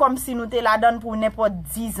là et comme si nous te la donne pour n'importe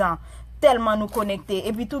 10 ans. Tellement nous connectés.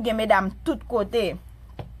 Et puis tout gen mesdames tout côté.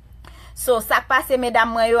 So, sak pase,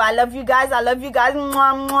 mesdames, mwen yo. I love you guys. I love you guys.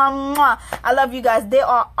 Mwah, mwah, mwah. I love you guys. They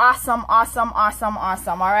are awesome, awesome, awesome,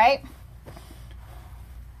 awesome. Alright?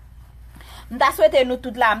 Mta souwete nou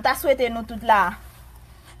tout la. Mta souwete nou tout la.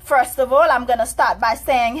 First of all, I'm gonna start by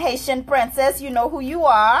saying, Haitian Princess, you know who you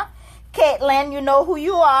are. Caitlin, you know who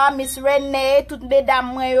you are. Miss Renee, tout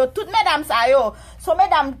mesdames mwen yo. Tout mesdames sa yo. So,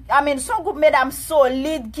 mesdames, son group mesdames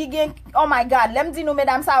solide ki gen, oh my God, lem di nou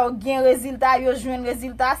mesdames sa yo gen rezultat, yo jwen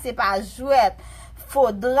rezultat, se pa jouet.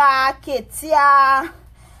 Fodra, Ketia,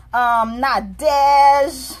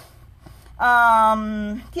 Nadej,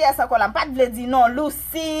 ki es ankon la, pat vle di non,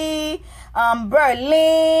 Lucy,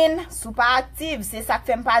 Berlin, sou pa aktive, se sak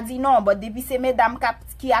fem pa di non, but depi se mesdames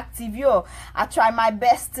ki aktive yo, I try my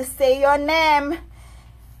best to say your name.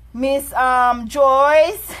 Miss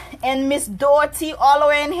Joyce and Miss Dorothy all the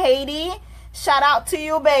way in Haiti. Shout out to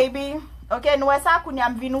you, baby. Ok, nou e sa koun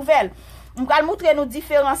yam vi nouvel. M'kal moutre nou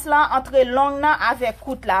diferans lan entre long nan avek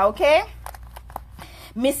kout la, ok?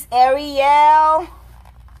 Miss Ariel.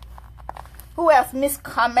 Who else? Miss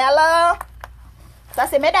Carmela. Sa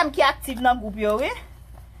se mesdames ki aktive nan group yo, oui?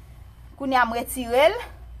 Koun yam retirel.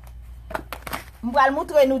 M'kal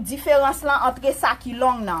moutre nou diferans lan entre sa ki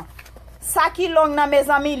long nan. Sa ki long nan, mes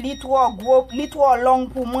amis, li tro long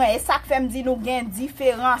pou mwen. E sak fèm di nou gen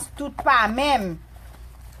diferans, tout pa mèm.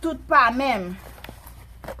 Tout pa mèm.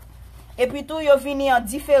 E pi tou yo vini an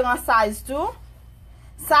diferans size tou.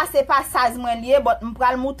 Sa se pa size mwen liye, but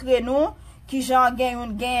mpral moutre nou ki jan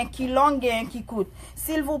gen ki long, gen ki kout.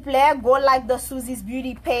 S'il vous plaît, go like the Suzy's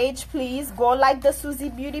Beauty page, please. Go like the Suzy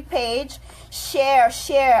Beauty page. Share.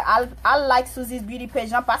 I'll like Suzy's Beauty page.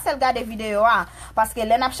 Jan pasel gade video a. Paske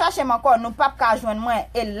lè nap chache mankon, nou pap ka jwen mwen.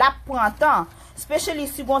 E lap pran tan. Especially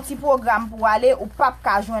si gon ti program pou ale, ou pap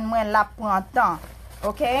ka jwen mwen lap pran tan.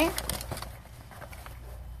 Ok?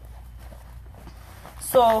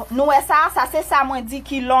 So, nou e sa se sa mwen di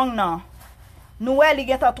ki long nan. Nou e li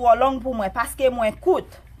gen ta tro long pou mwen. Paske mwen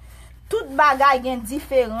kout. Tout bagay gen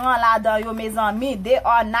diferent la dan yo, mes amis. They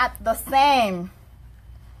are not the same.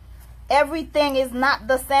 Everything is not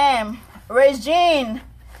the same. Regine,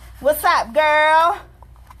 what's up, girl?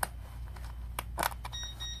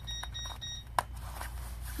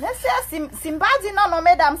 Nese, si mpa di nan nou,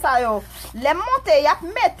 mesdames sa yo. Le monte, yap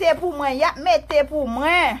mette pou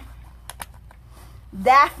mwen.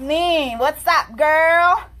 Daphne, what's up,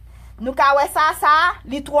 girl? Nou ka we sa,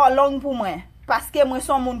 li tro long pou mwen. Paske mwen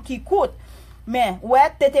son moun ki kout. Men, wè,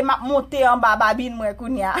 tete map monte an bababin mwen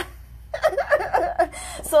koun ya.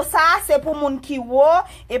 So sa, se pou moun ki wo,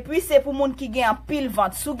 e pi se pou moun ki gen pil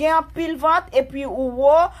vant. Sou gen pil vant, e pi ou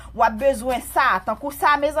wo, wap bezwen sa. Tankou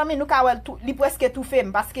sa, mes amis, nou ka wè li preske tou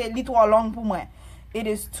fem, paske li tro long pou mwen. It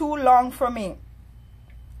is too long for me.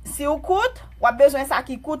 Si ou kout, wap bezwen sa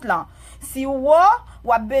ki kout lan. Si ou wo,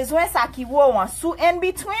 wap bezwen sa ki wo wan. Sou in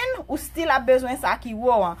between, ou still ap bezwen sa ki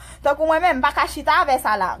wo wan. Tankou mwen men, baka chita ave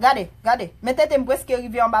sa la. Gade. Metete mpreske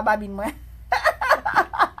rive an bababin mwen.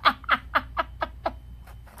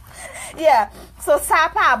 Yeah. So sa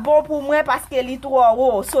pa bon pou mwen paske li tro wo.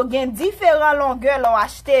 So gen diferent longueur lo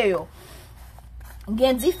achete yo.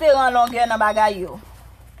 Gen diferent longueur nan bagay yo.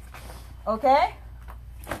 Ok?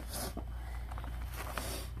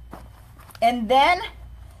 And then,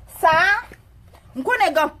 sa, mkone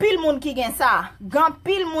gan pil moun ki gen sa. Gan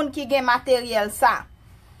pil moun ki gen materyel sa.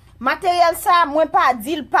 Materyel sa, mwen pa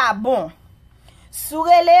dil pa bon.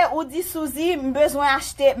 Sourele ou di Suzy, mbezwen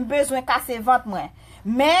achete, mbezwen kase vant mwen.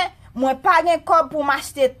 Men, mwen pa gen kob pou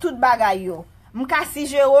m'achete tout bagay yo. Mka si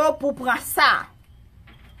jero pou pran sa.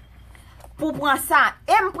 Pou pran sa.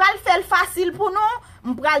 E mpral fel fasil pou nou,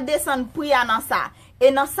 mpral desen priya nan sa. E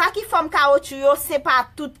nan sa ki fom kaoutchou yo, se pa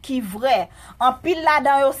tout ki vre. An pil la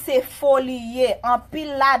dan yo se foliye. An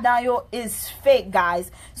pil la dan yo is fake, guys.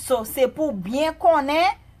 So, se pou bien konen,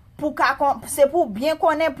 pou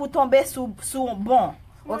tombe sou bon.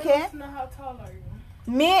 Okay? How tall are you?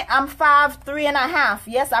 Me, I'm 5'3.5".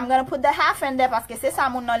 Yes, I'm gonna put the half in there, paske se sa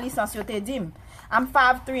moun nan lisans yo te dim. I'm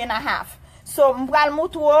 5'3.5". So, mpral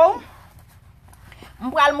moutwo,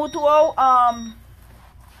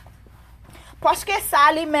 Poske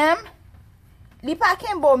sa li mem, li pa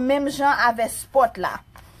ken bo mem jan ave spot la.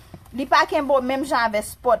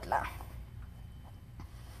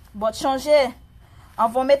 Bot chanje,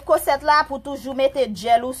 an von met koset la pou toujou mette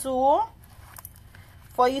gel ou sou.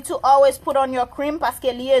 For you to always put on your cream,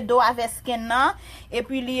 paske liye do ave skin nan, e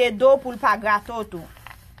pi liye do pou l pa grato tou.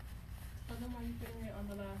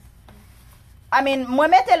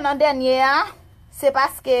 Mwen mette l nan denye a, se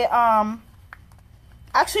paske,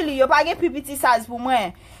 actually, yo pa gen pi piti size pou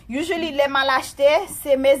mwen. Usually, le mal achete,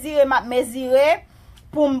 se mezire,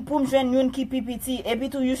 pour me joindre une qui pipiti. Et puis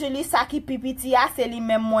tout usually ça qui pipiti a c'est lui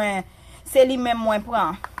même moins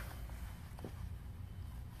prend.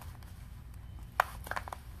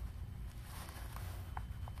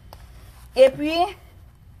 Et puis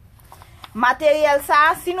matériel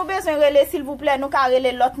ça, si nous besoin relais s'il vous plaît, nous ka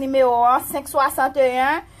relais l'autre numéro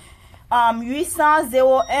 561 800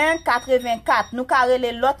 01 84. Nous ka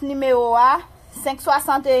relais l'autre numéro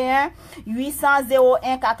 561 800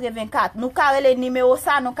 01 84. Nous ka relais numéro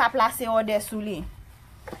ça, nous ka placer en dessous li.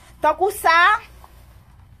 Tant que ça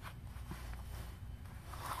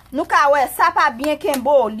nous ka ouais, ça pas bien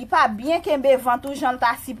kembo, li pas bien kembe vantou j'en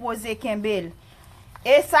ta supposé kembel.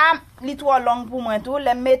 Et ça, li trop long pour moi tout,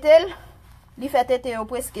 le mettel, li fait tete yo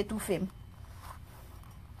presque tout fait.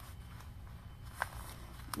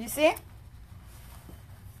 You see?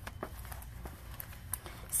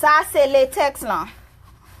 Ça c'est les textes là.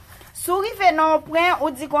 Sourive non point ou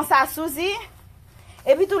dit qu'on ça souzi.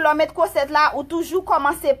 Et puis tout l'on met cosette là ou toujours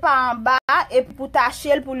commencer par en bas et pour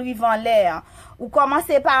tacher pour le rive en l'air. Ou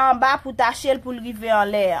commencer par en bas pour tacher pour le rive en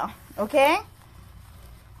l'air. OK?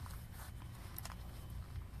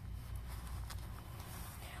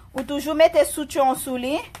 Ou toujours mettez soutien sous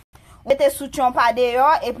li. Mettez soutien par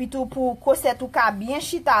dehors et puis tout pour cosette ou ka bien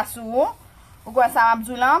chita sous. Ou quoi ça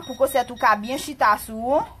m'abdoulan pour cosette ou ka bien chita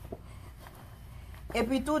sous. Et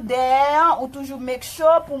puis tout derrière ou toujours make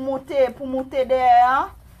sure pour monter derrière.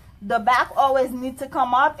 The back always need to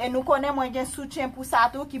come up et nous connaissons moins gen soutien pour ça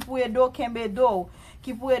tout qui pourrait do kembe do,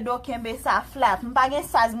 qui pourrait do kembe ça flat. M'pa gen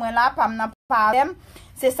size moins là pas m'nan problème.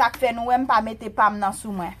 C'est ça que fait nous même pas mettre pas m'nan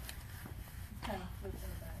sous moi.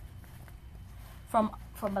 From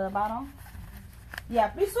the bottom? Yeah,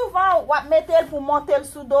 plus souvent, ou mettre pour monter le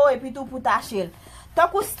sous dos et puis tout pour tacher. Tant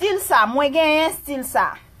que style ça, moi gen style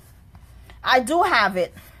ça. I do have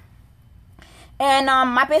it. And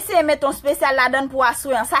ma PC met ton spécial là-dedans pour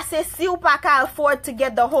assurer. Ça c'est si ou pas qu'à afford to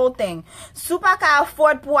get the whole thing. Si ou pas qu'à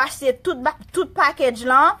afford pour acheter tout package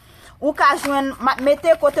là, ou qu'à joindre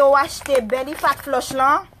mettez côté ou acheter belly fat flush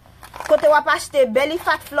là, côté ou acheter belly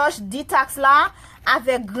fat flush detox là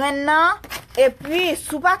avec grain là. Et puis, si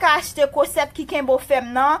vous pas acheter cosette qui kembo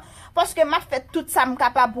femme non, parce que m'a fait tout ça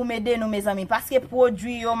capable pour m'aider nous mes amis parce que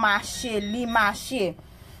produit yo marché, li marché.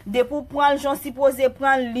 De pour prendre j'en supposé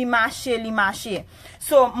prendre li marché.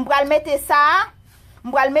 So, m'pral mettre ça,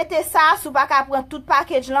 si vous pas prendre tout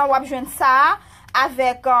package là, ou joindre ça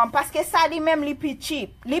avec parce que ça li même li petit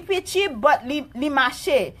but li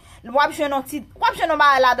marché. Ou joindre un petit, ou joindre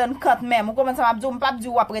ba la donne quand même. Ou comment ça m'a dit, m'pa dit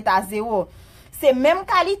ou après ta zéro. C'est même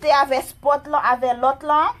qualité avec spot là, avec l'autre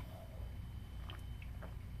là.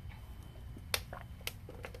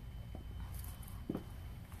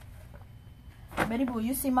 Betty Boo,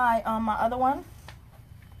 you see my other one?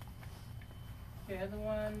 The other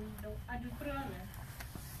one, I just put it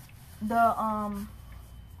on there.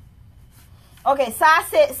 OK, ça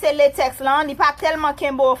c'est les textes là, il pas tellement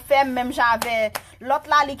kembo femme même j'avais l'autre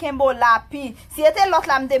là li kembo la pi. Si était l'autre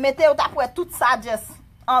là me mettait ou après tout ça just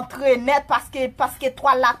entre net parce que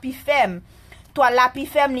toi la pi femme. Toi la pi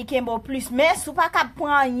femme li kembo plus mais sou pas ka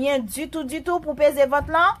prendre rien du tout pour peser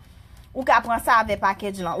votre là ou ka prendre ça avec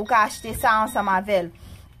package là ou ka acheter ça ensemble avec.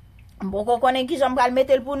 Bon qu'on connaît qui j'aime pral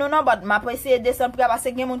mettre pour nous non but m'a essayer descendre parce que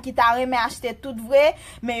gen moun qui t'a remet acheter tout vrai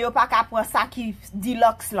mais yo pas ka prendre ça qui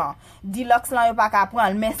deluxe là yo pas ka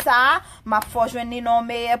prendre mais ça m'a faut joindre non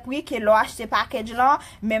meilleur prix que l'on acheter package là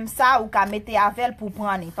même ça ou ka mettre avec pour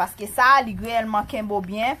prendre parce que ça li réellement kembo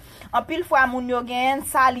bien en pile fois moun yo gen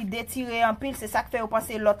ça li détirer en pile c'est ça qui fait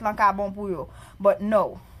penser l'autre là ka bon pour yo but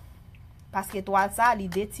no parce que toi ça li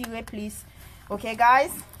détirer please. Okay guys.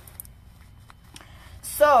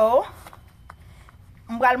 So,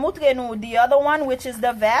 je vais vous montrer nous the other one which is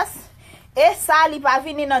the vest. Et ça, il va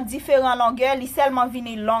venir dans différentes longueurs, il seulement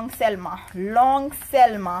venir long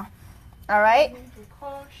seulement. Alright?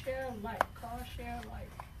 Call, share, like.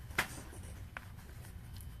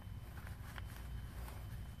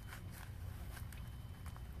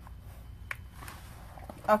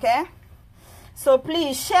 Okay? So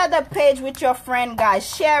please share the page with your friend guys.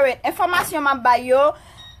 Share it. Information ma bayo.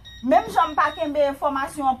 Même j'aime pas kembe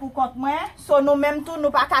information pour compte moi, so nous même tout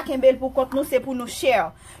nous pas ka kembe pour compte nous c'est pour nous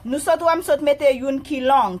share. Nous surtout am sot mette une qui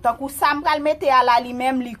long, tant que ça m'pral mette à la li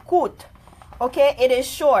même li coûte. Okay, it is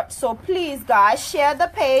short. So please guys, share the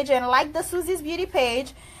page and like the Suzy's Beauty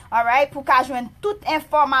page. All right, pour ka joindre toute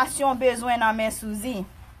information besoin dans mes Suzy.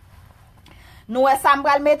 Nous ça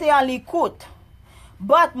m'pral mette en li coûte.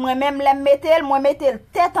 But moi même l'aime mette, moi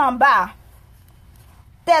mette tête en bas.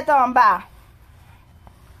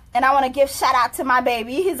 And I want to give shout out to my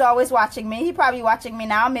baby. He's always watching me. He probably watching me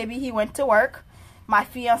now. Maybe he went to work. my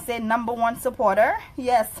fiance #1 supporter.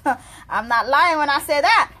 Yes, I'm not lying when I say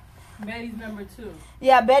that. Betty's #2.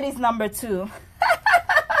 Yeah, Betty's #2.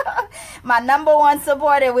 My #1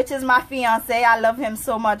 supporter, which is my fiance. I love him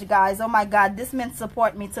so much, guys. Oh my God, this man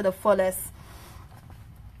support me to the fullest.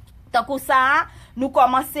 Takou sa, nous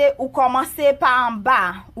commencer, ou commencer par en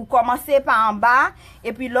bas. Ou commencer par en bas.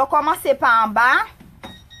 Et puis, l'on commencer par en bas.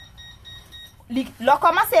 L'on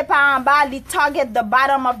commencer par en bas, li target the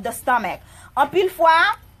bottom of the stomach. En pile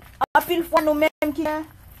fois nous même qui...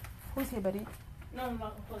 Who's here, buddy? No,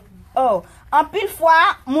 Oh, en pile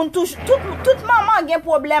fois, toute maman gen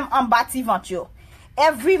problème en bati ventre yo.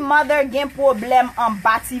 Every mother gen problème en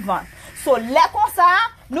bati ventre. So, là comme ça,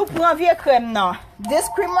 nous prenons vieux crème nan. This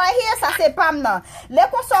cream right here, ça c'est pas nan. Là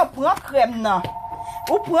comme ça, on prend crème nan.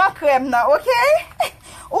 Ou prend crème nan, ok?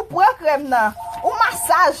 Ou prend crème nan. Ou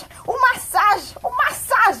massage,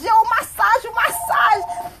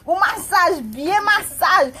 bien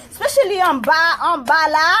massage. Especially en bas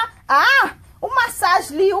là. Ah! Ou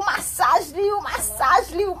massage li.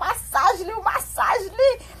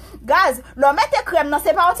 Guys, le mettre crème non,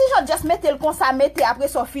 c'est pas aussi genre just mettre le comme ça, mettre après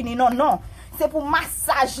ça fini. Non. C'est pour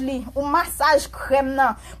massage li. Ou massage crème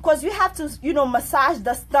non. Because you have to, massage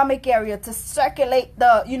the stomach area to circulate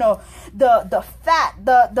the, the fat,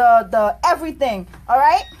 the everything.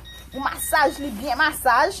 Alright? Ou massage li, bien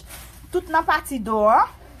massage. Tout nan partie do, hein?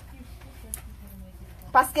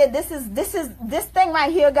 Parce que this thing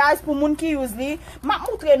right here, guys, pour moun ki use li, ma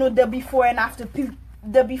montre nou the before and after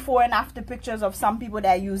pictures of some people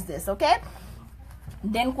that use this, okay?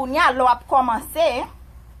 Then kounya lo ap komanse,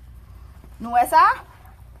 nou wè sa?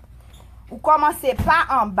 Ou komanse pa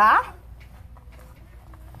en bas.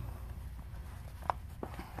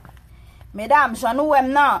 Mesdames, jan nou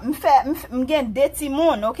wèm nan, m'gen deti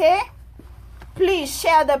moun, okay? Please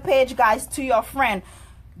share the page, guys, to your friend.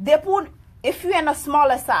 If you're in a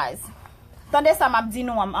smaller size, tande sa map di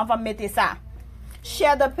nou an va mette sa.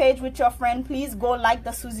 Share the page with your friend. Please go like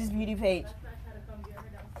the Suzy's Beauty page.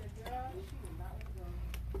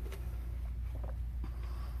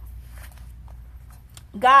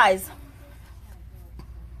 Guys,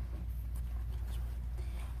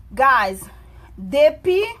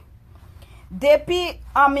 depuis,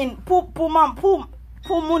 pour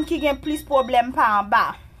moun ki gen plus problème pa en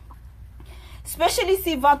bas. Especially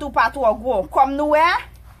si ventre ou pas trop gros. Comme nous,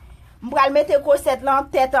 m'bral mette corsette là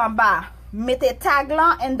tête en bas. Mette tag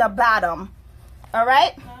là in the bottom.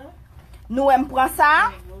 Alright? Nous, m'prend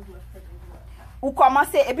ça. Ou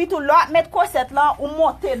commencer. Et puis tout là, mettre corsette là ou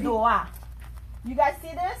monter doa. You guys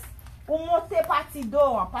see this? Ou monter partie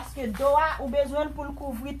doa. Parce que doa ou besoin pour le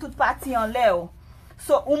couvrir toute partie en l'air.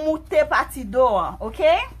 So, ou monter partie doa. Ok?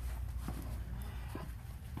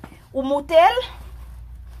 Ou monter.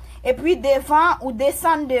 Et puis devant ou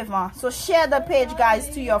descendre devant. So share the page,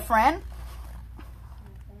 guys, to your friend.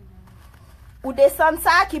 Ou descendre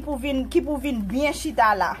ça qui pour vin bien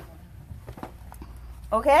chita là.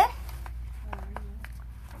 OK?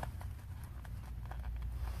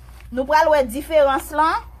 Nous pral wè différence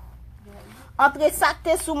là entre ça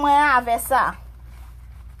que sous moyen avec ça.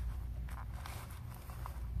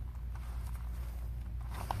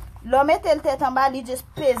 L'homme mette le tête en bas, il juste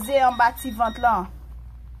peser en bas ti ventre là.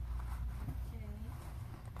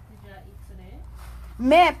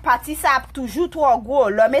 Mais partie ça a toujours trop gros.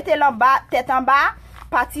 Le mettez en bas, tête en bas,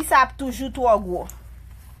 partie ça a toujours trop gros.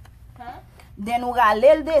 De nous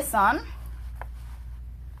râler le descendre.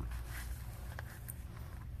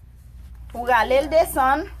 Ou râler le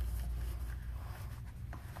descendre.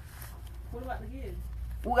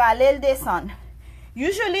 Ou râler le descendre.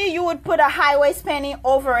 Usually you would put a high waist panty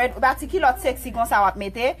over it. Bati ki lot sexy kon sa wap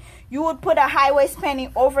mette. You would put a high waist panty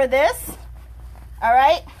over this.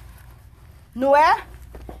 Alright?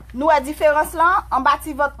 Nous a différence là, en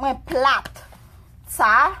bâti votre moins plate.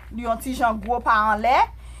 Ça, lui un petit genre gros par en lait.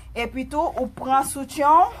 Et puis tout, ou prend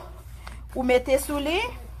soutien, ou mettez sous lit.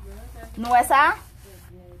 Nous ça?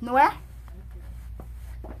 Nous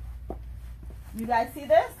You guys see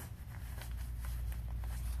this?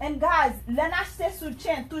 And guys, l'en acheter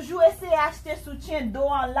soutien, toujours essayer acheter soutien dos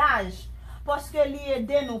en large. Parce que li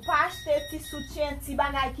aide nous pas acheter petit soutien petit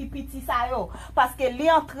bagay qui petit ça yo parce que li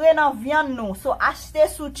entre dans viande nous so acheter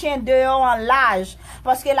soutien dehors en large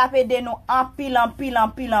parce que la peut aider nous en pile,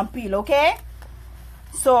 OK?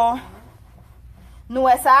 So nous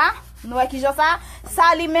ça qui genre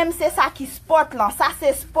ça lui même c'est ça qui spot là, ça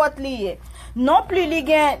c'est spot lié. Non plus li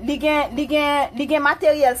gen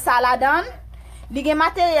matériel saladon, li gen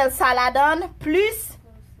matériel saladon plus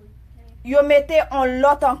yo mettez un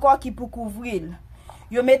lot encore qui pour couvrir.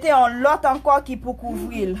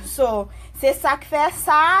 So, C'est ça qui fait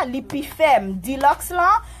ça, li pi fem. Deluxe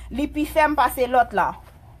là, li pi fem passer l'autre là.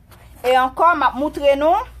 Et encore, m'a montré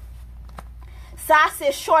nous. Ça,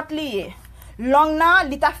 c'est short lié. Long nan,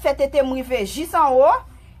 li ta fait été mrivé juste en haut.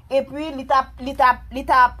 Et puis, li ta.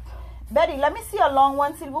 Betty, let me see a long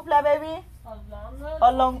one, s'il vous plaît, baby.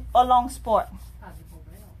 A long sport.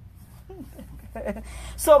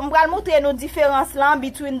 So, m'bral montrer nous différence là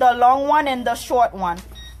between the long one and the short one.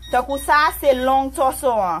 Donc, ça, c'est long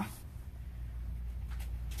torso. Hein.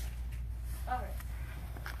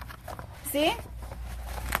 See?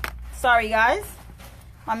 Sorry, guys.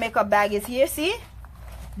 My makeup bag is here. See?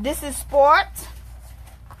 This is sport.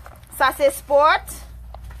 Ça, c'est sport.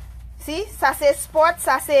 See? Ça, c'est sport.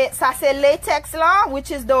 Ça, c'est latex là, which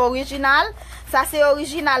is the original. Ça, c'est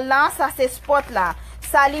original là. Ça, c'est sport là.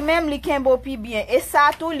 Ça, lui-même, li kembo pi bien. Et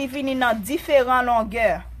ça, tout, li vini dans différentes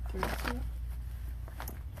longueurs.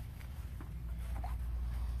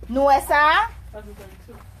 Nous, ça?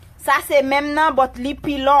 Ça, c'est même nan, but li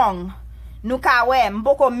pi long. Nous ka wè,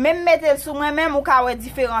 m'poko même mettre sous moi même ou ka wè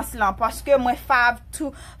différence là parce que moi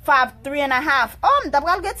 5'3.5". Oh, m'ta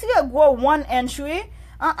pral get a gros 1 inch.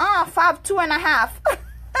 5'2.5".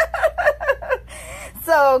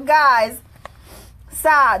 So guys,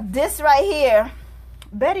 this right here,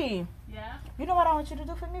 Betty. Yeah. You know what I want you to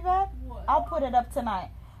do for me, babe? What? I'll put it up tonight.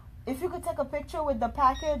 If you could take a picture with the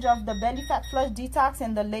package of the belly fat flush detox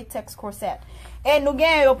and the latex corset. Et nous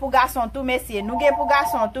gen yo pou garçon tout, messieurs. Nous gen pou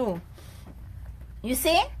garçon tout. You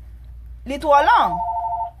see? Li trop long.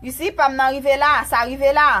 You see? Pas m'arriver là, ça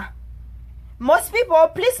arrive là. Most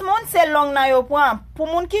people, plus moun c'est long nan yo pran. Pour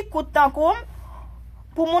moun qui coûte tant koum,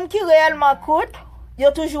 pour moun qui réellement coûte,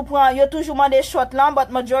 yo toujours mande short long,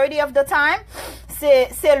 but majority of the time,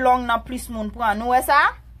 c'est long nan plus moun pran. Nou e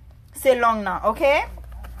ça? C'est long nan, okay?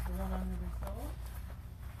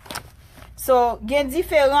 So, gen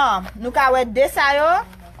différent. Nou ka wè desayo.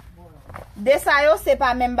 Desayo, c'est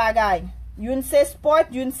pas même bagay. Youn se sport,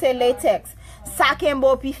 youn se latex. Sa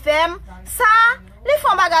kembo pi fem. Sa, li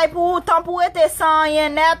fon bagay pou tan pou ete san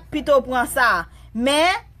yen net, pito pran sa. Mais,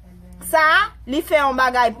 sa, li fe yon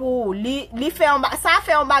bagay pou. Sa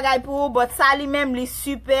fe yon bagay pou, but sa li même li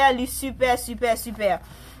super.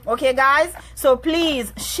 Okay, guys? So,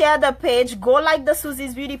 please, share the page. Go like the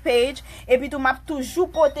Suzy's Beauty page. Et puis, tout m'a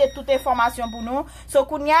toujours porté toute information pour nous. So,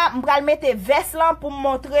 kounya, m'pral mette veste là pour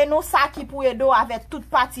montrer nous ça qui pourrait do avec toute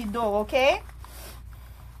partie do, okay?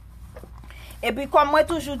 Et puis, comme moi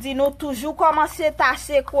toujours dit, nous toujours commencer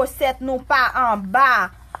tâcher cosette nous pas en bas.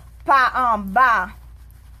 Pas en bas.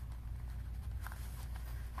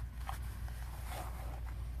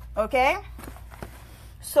 Okay?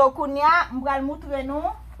 So, kounya, m'pral montrer nous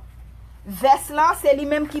veste là, c'est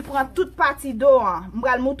lui-même qui prend toute partie d'eau.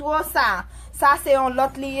 M'bral moutro ça. Ça, c'est un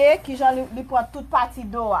lot lié qui j'en lui prend toute partie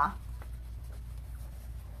d'eau.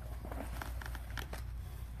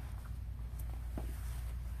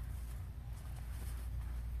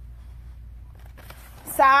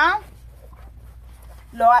 Ça,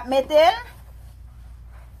 l'on va mettre,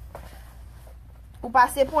 ou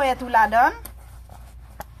passer pour être tout la donne.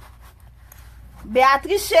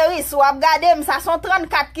 Béatrice chérie, si vous regardez, ça sont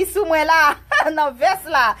 34 qui sous moi là. Non, veste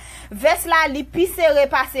là. Veste là, li pi serré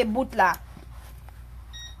passer bout là.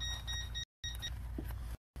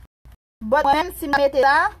 Bon, même si je mette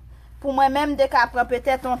là, pour moi-même, dès qu'après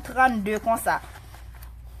peut-être un 32 comme ça.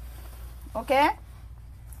 Ok?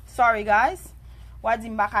 Sorry, guys. Wadi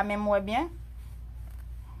m'baka même moi bien.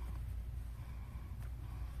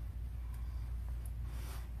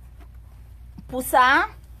 Pour ça,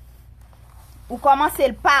 ou commencer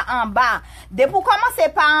le pas en bas. Dès pour commencer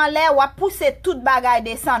par en l'air, ou pousser toute bagaille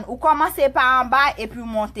descendre. Ou commencer par en bas et puis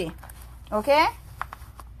monter. Ok?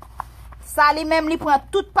 Ça lui-même, lui prend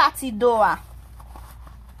toute partie d'eau.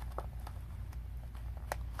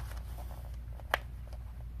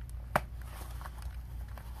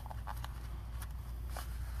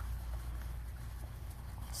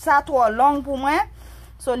 Ça trop long pour moi.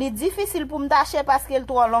 So, c'est difficile pour me tâcher parce qu'elle est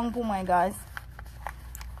trop long pour moi, guys.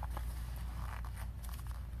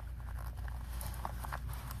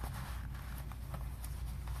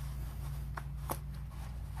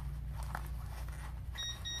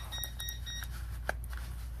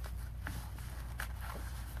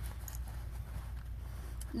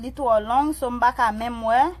 Li trop long, so m'baka même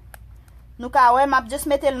ouais. Nou ka ouais, m'a juste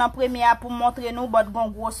mettre dans première pour montrer nous bot gon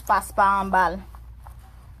gros espace par en bas.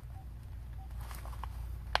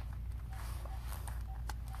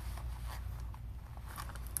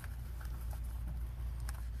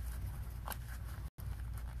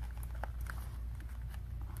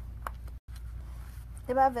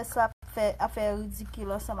 Et bah avec ça fait affaire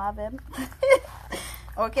ridicule ça m'avait.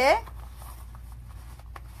 OK?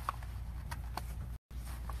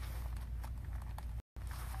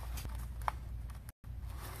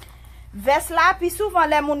 Veste là, puis souvent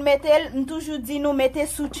les moun mettez, toujours dit nous mettez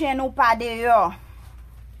soutien ou pas dehors.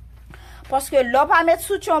 Parce que l'on pas mettre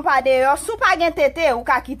soutien pas dehors, sous pas gen tété ou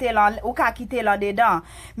ka quitter là dedans.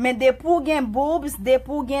 Mais de pour gen boobs, de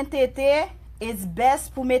pour gen tété, it's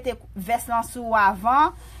best pour mettre veste là sous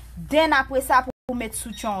avant, then après ça pour mettre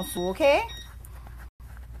soutien sous, OK?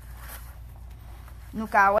 Nou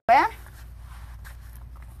ka ouais.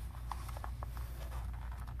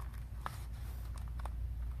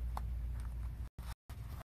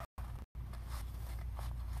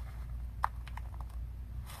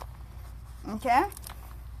 OK?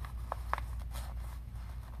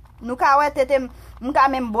 Nou ka wè tete, mka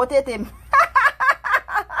même bo tete.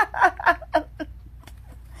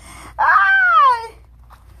 Ay!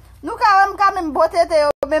 Nou ka wè mka même bo tete yo,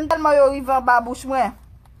 même tellement yo rive ba bouche mwen.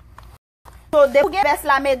 So, de pou gen veste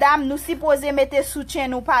la mesdames, nous supposé mettre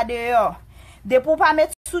soutien ou pas dehors. De pou pas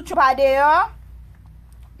mettre soutien pas dehors,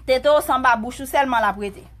 tete ou san ba bouche ou seulement la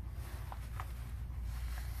prêter.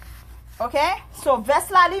 OK? So,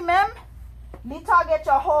 veste la li même, li target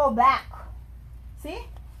your whole back. See?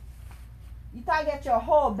 You target your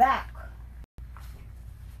whole back.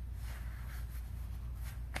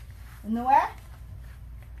 Nou wè?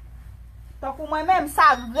 Donc pour moi-même,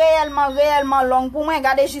 ça réellement long. Pour moi,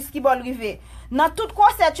 regardez jusqu'à bol rive. Dans tout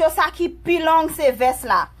corset, ça qui plus long, c'est veste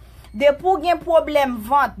là. De pour gen problème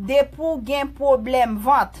ventre. De pour gen problème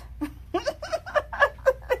ventre.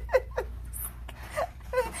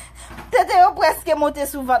 Tete yo presque monter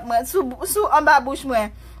sous ventre moi, sous en bas bouche moi.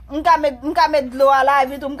 M'ka mettre de l'eau là et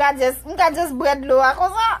puis tout m'ka just bread de l'eau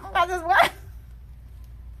comme ça, m'ka just bread.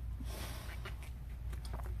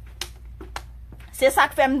 C'est ça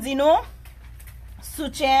que fait me dire nous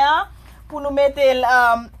soutien pour nous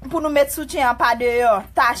mettre soutien pas dehors.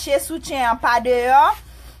 Tacher soutien pas dehors.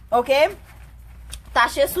 OK?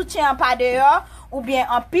 Tacher soutien pas dehors ou bien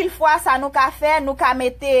en pile fois ça nous ka fait, nous ka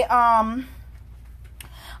mettre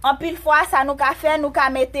en pile fois ça nous ka fait, nous ka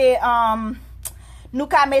mettre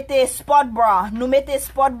sport bra. Nous mettez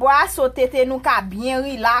sport bra so tete nous ka bien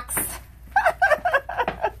relax.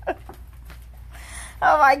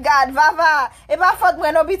 Oh my God, va. Et pas faute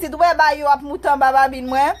moi non petit ouais ba yo ap mouton baba bin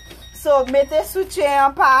moi. So mettez soutien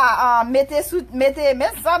pas mettez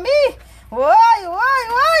mes amis. Ouais.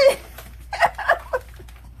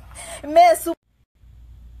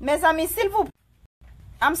 Mes amis s'il vous plaît.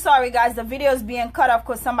 I'm sorry guys, the video is being cut off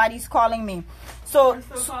because somebody's calling me. So,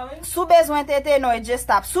 sous besoin tété, no, it just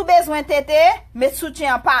stop. Sous besoin tété, met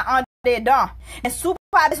soutien pas en dedans. Et sous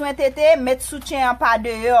pas besoin tété, met soutien pas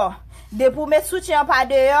dehors. De pour mettre soutien pas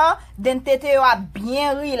dehors, den tété yo a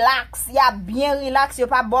bien relax. Y a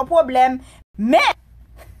pas bon problème. Mais,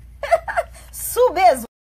 sous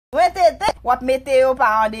besoin tété, wap mette yo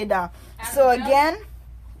pas en dedans. So again,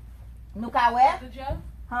 nou ka wè? The gel?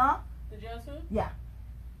 Huh? The gel suit? Yeah.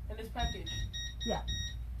 In this package? Yeah.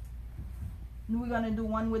 We're gonna do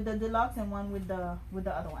one with the deluxe and one with the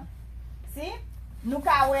other one. See? Nou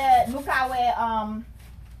ka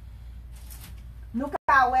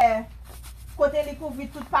wè kote li couvri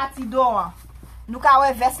toute partie d'or. Nou ka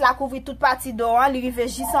wè veste la couvri toute partie d'or, li rive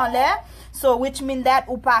jisan lè. So which mean that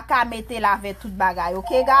ou pa ka mette la ve toute bagay.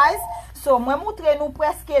 Okay guys? So mwen moutre nou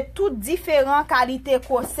preske tout différent qualité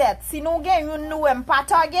corset. Si nou gen yon nou m pa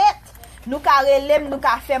target, nou ka relem, nou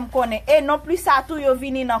ka fem konen. Et non plus ça tout yo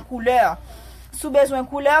vini nan couleur. Sous besoin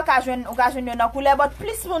couleur, ka jwen nan couleur, but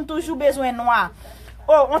plus moun toujours besoin noir.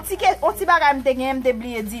 Oh, on ti bagay mte gen mte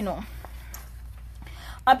bliye di nou.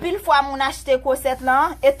 En pile fois moun achete corset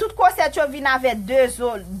là, et tout corset yo vin avec 4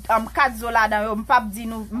 zol là dans yo, m'pa di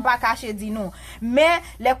nou, m'pa caché di nou. Mais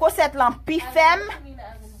les corset là pi fem,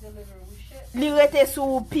 li rete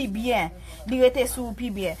sou pi bien.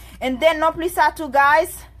 And then non plus ça tout guys,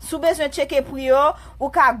 sou besoin checker pour yo, ou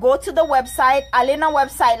ka go to the website, aller dans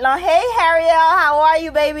website là. Hey Harriet, how are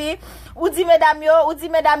you baby? Ou di mesdames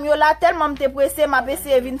yo là tellement m'te pressé m'a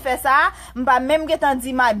PC vinn faire ça, m'pa même getan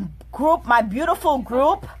di my beautiful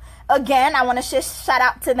group. Again, I want to shout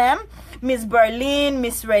out to them. Miss Berlin,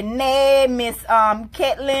 Miss Renee, Miss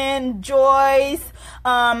Caitlin, Joyce,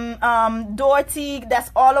 Dorothy,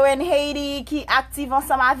 that's all over in Haiti, qui active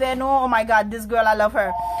ensemble avec nous. Oh my God, this girl, I love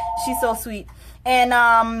her. She's so sweet. And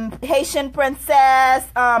Haitian Princess,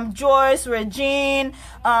 Joyce, Regine,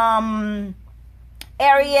 Ariel,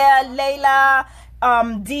 Layla,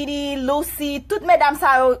 Didi, Lucy, toutes mesdames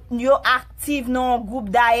ça yo active dans groupe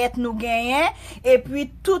diet nous gagne et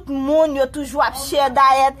puis tout le monde yo toujours share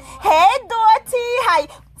diet. Hey Dorothy, hi.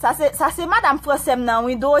 Ça c'est madame Française nan,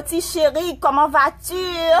 oui Dorothy chérie, comment vas-tu?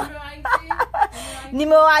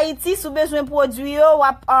 Numéro Haïti sous besoin produit yo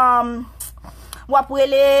Ou après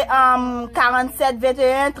les 47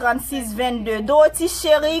 21 36 22. Dorothy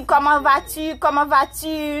chérie, comment vas-tu? Comment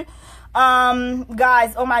vas-tu?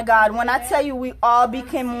 Guys, oh my God, when I tell you we all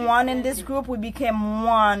became one in this group, we became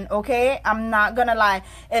one, okay? I'm not gonna lie.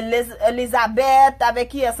 Elizabeth, avec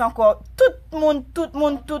qui est encore? Tout le monde.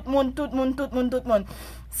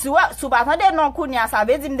 Sou pas tande non kounya, ça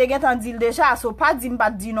veut dire m'de gen tan dil déjà, so pas di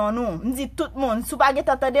m'pas di non nou. M'di tout le monde. Sou pas gen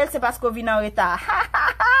tan tande, c'est parce qu'on vient en retard.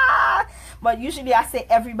 But usually I say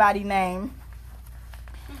everybody name.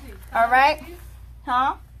 All right?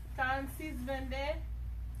 Huh? 46 22.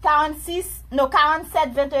 46, no,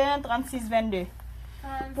 47 21 36 22.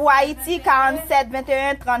 Pour Haïti, 47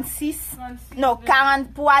 21 36. No,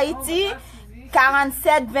 40 pour Haïti,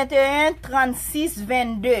 47 21 36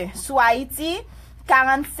 22. Sous Haïti,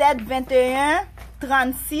 47 21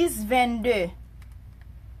 36 22.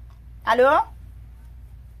 Allô?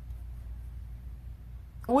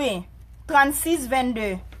 Oui, 36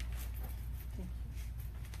 22.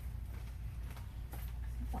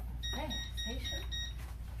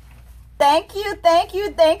 Thank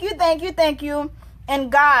you.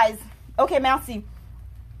 And guys, okay, merci.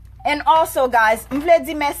 And also guys, m'vle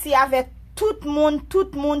di merci avec tout moun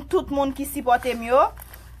qui supporte mieux.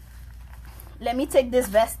 Let me take this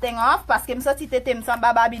vest thing off parce que m'soti tete m'san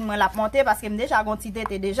baba bin mwen la monter parce que m'deja gon ti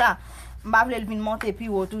tete déjà. M'ba vle vin monter puis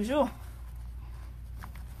haut toujours.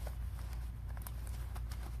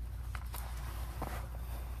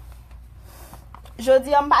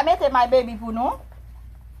 Jodi m'pa mette my baby pour nous.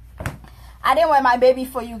 I didn't wear my baby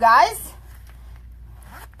for you guys.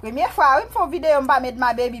 Première fois, oui, pour vidéo, m'pa mettre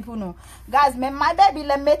my baby pour nous. Guys, même my baby,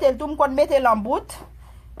 le mette tout m'kon mette l'en bout.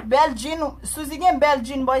 Bel jean, Suzy gen bel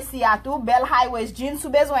jean boy si a tout, bel high waist jean. Sou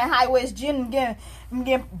besoin high waist jean,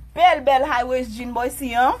 m'gen bel high waist jean boy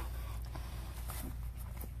si hein.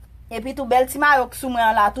 Et puis tout bel ti mayo sou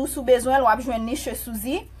mwen la tout, sou besoin wap jwen niche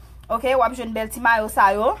Suzy. OK, wap jwen bel ti mayo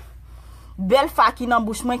sa yo. Bel fa ki nan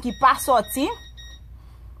bouche mwen ki pas sorti.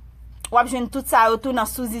 Wap jwen tout sa yo tout nan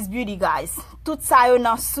SUZESBEAUTY guys. Tout sa yo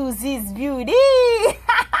nan SUZESBEAUTY.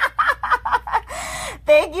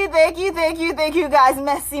 Thank you guys.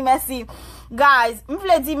 Merci. Guys,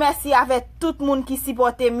 m'vle di merci avec tout moun qui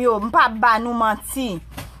supporte myo. M'pa ba nou menti.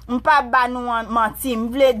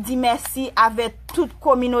 M'vle di merci avec toute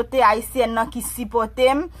communauté haïtienne nan qui supporte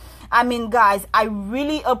m. I mean guys, I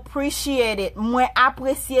really appreciate it. Mwen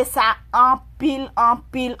apprécier ça en pile.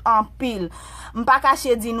 M'pa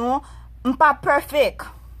caché di nou, m'pa perfect.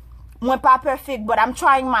 Mwen pas perfect, but I'm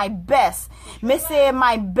trying my best. Me say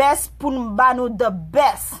my best pour m'ba nou the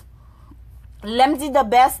best. Lem di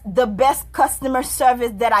the best customer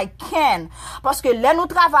service that I can. Parce que là nous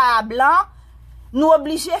travail à blanc, nous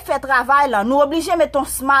obligé faire travail là, nous obligé mettre ton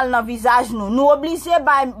smile dans visage nous obligé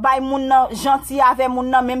bay moun nan gentil avec moun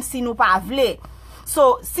nan même si nous pas vle.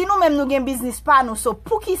 So si nous même nous gen business pas nous, so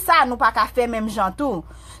pour qui ça nous pas ka faire même gens tout.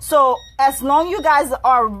 So as long you guys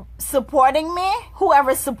are supporting me,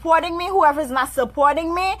 whoever's supporting me, whoever's not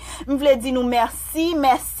supporting me, m'vle di nou merci.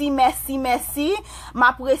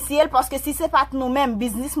 M'apprécier parce que si c'est pas nous même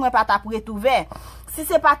business moi pas t'a ouvert. Si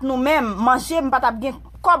c'est pas nous même manger m'pas t'a gen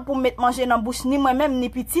comme pour mettre manger dans bouche ni moi même ni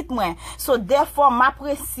petite moi. So therefore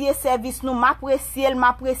m'apprécier service nous, m'apprécier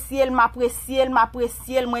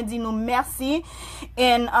moi di nou merci.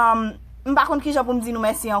 And m'pa konn ki jan pou m'di nou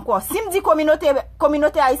merci encore. Si m'di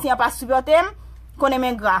communauté haïtienne pas supporter konne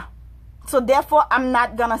men gras. So therefore I'm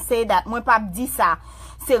not gonna say that. Moi pas di ça.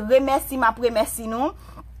 C'est remercie m'apprécie nous.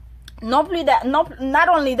 Non plus that, not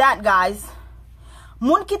only that guys.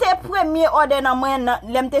 Moun ki te premier order nan mwen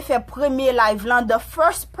lem te fait premier live lan, the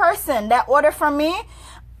first person that ordered from me,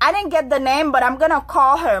 I didn't get the name but I'm gonna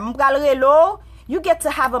call her. M'gal relo, you get to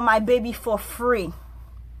have my baby for free.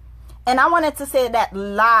 And I wanted to say that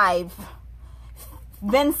live.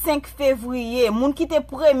 25 février. Moun ki te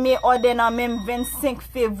premier order nan même 25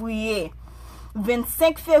 février.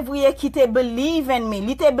 25 février qui te believe in me.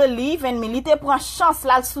 Li te believe in me. Li te prend chance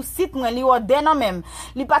là sous site moi li order nan même.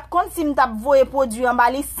 Li pat compte si m'tap voye produit en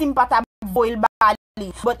bali, si m'pa tap voye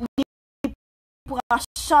bali. But li prend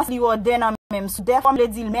chance li order nan même. So therefore me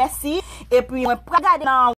dit merci et puis on regarder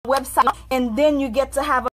dans website and then you get to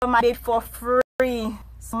have my baby for free.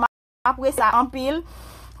 So après ça en pile.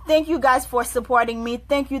 Thank you guys for supporting me.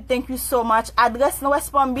 Thank you so much. Adresse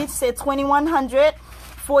West Palm Beach c'est 2100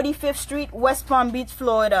 45th Street, West Palm Beach,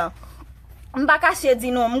 Florida. M'pa caché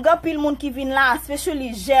di nou, m'gan pile moun ki vin là,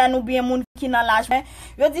 especially jeune ou bien moun ki nan l'âge.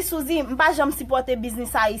 Yo di Suzy, m'pa jam supporter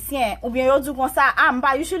business haïtien ou bien yo di kon ça,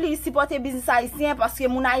 m'pa usually supporter business haïtien parce que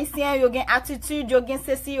moun haïtien yo gen attitude, yo gen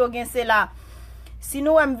ceci, yo gen cela. Si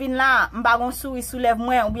nou m vin la, m bagon souris soulève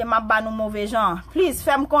mwen ou bien m ba nou mauvais jan. Please,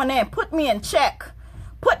 fè m konnen, put me in check.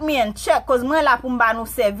 Put me in check, cause mwen la pou m ba nou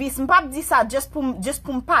servis. M pa di sa just pou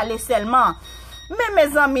m pale selman. Mais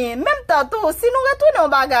mes amis, même tantôt, si nous retournons au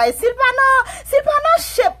bagage, s'il pas nan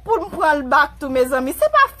chep pour nous prendre le bac tout mes amis,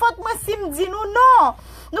 c'est pas faute moi si me dit nous non.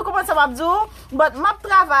 Nous commençons à dire, but m'a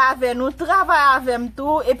travaille avec nous, travaille avec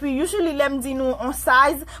tout, et puis usually l'aime dit nous on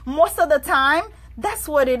size, most of the time, that's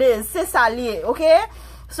what it is, c'est ça lié, okay?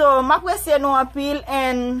 So m'apprécie nous en pile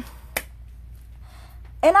and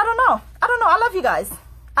I don't know, I love you guys.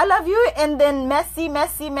 I love you, and then merci.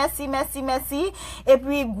 Et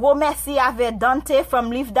puis, gros merci avec Dante from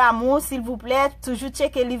Livre d'amour, s'il vous plaît. Toujours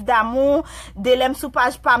checker Livre d'amour. De l'aime sous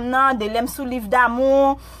page Pamnan, de l'aime sous Livre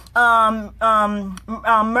d'amour.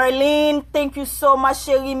 Merlin, thank you so much,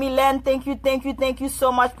 chérie Mylène. Thank you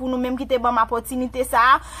so much pour nous même qui te bon opportunité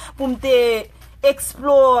ça. Pour me te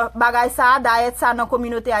explore bagay ça, d'ailleurs ça dans la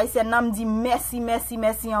communauté haïtienne. Nan me dit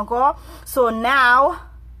merci encore. So now,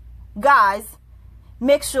 guys,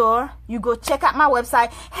 make sure you go check out my website.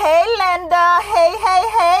 Hey, Linda.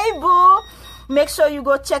 Hey, boo. Make sure you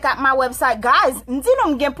go check out my website. Guys, m'di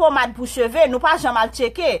nou m'gen pomade pour cheveux. Nou pas jamais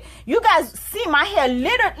checker. You guys see my hair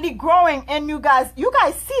literally growing, and you guys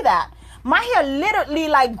see that? My hair literally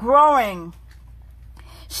like growing.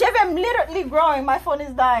 Cheveux literally growing. My phone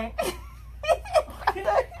is dying.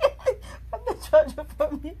 The charger for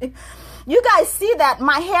me. You guys see that?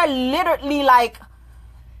 My hair literally like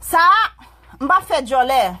ça. Mba fait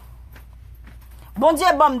jolé. Bon Dieu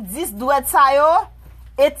bam 10 douet sa yo.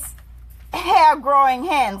 It's hair growing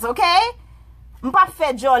hands, okay? Mba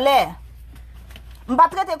fait jolé. Mba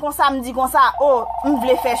traite kon sa m'di kon sa, oh,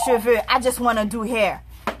 m'vle faire cheveux. I just want to do hair.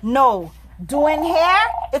 No. Doing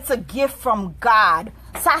hair, it's a gift from God.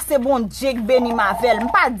 Ça c'est bon Dieu béni ma vel.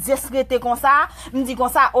 M'pa discréter kon sa, m'di kon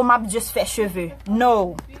sa, oh, m'a just fait cheveux.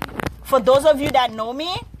 No. For those of you that know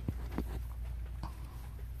me,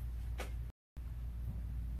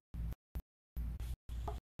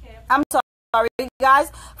 I'm sorry, guys.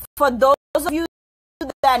 For those of you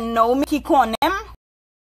that know me, qui connaissent,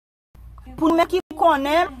 pour me qui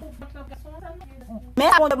connaissent, mais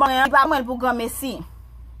pas moi pour grand messi.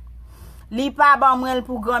 Li pa ba moi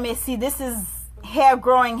pour grand messi. This is hair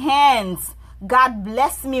growing hands. God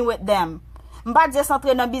bless me with them. M'pa juste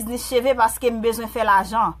entrer dans business cheveux parce que me besoin faire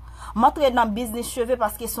l'argent. M'entrer dans business cheveux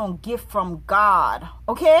parce que son gift from God.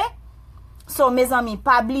 Okay? So, mes amis,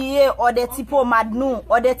 pas oublier or des petits pommades nous,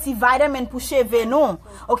 or des petits vitamins pour cheveux nous.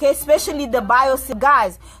 Okay, especially the biocid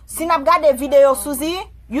guys. Si n'a got des vidéos Suzy,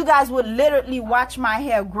 you guys would literally watch my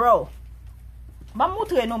hair grow. Ba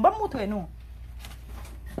moutre nous.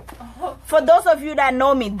 For those of you that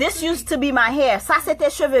know me, this used to be my hair. Ça c'était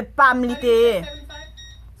cheveux pam lité.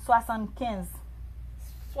 75.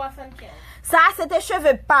 Ça c'était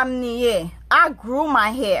cheveux pam nié. I grew my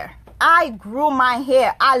hair.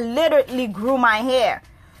 I literally grew my hair.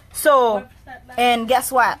 So, and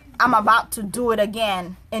guess what? I'm about to do it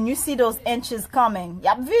again. And you see those inches coming.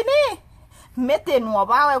 Yap vini. Mettez-nous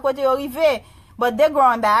pas côté arrivé. But they're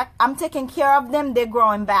growing back. I'm taking care of them. They're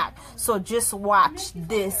growing back. So just watch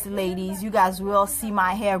this, ladies. You guys will see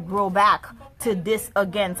my hair grow back to this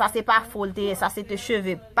again. Ça c'est pas foldé. Ça c'est tes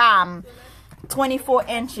cheveux. Bam. 24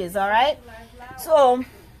 inches. All right? So,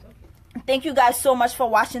 thank you guys so much for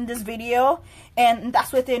watching this video. And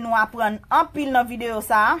that's what nous apprendre en pile dans vidéo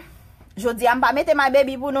ça. Jodi am pas mettre my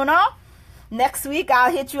baby pour nous non. Next week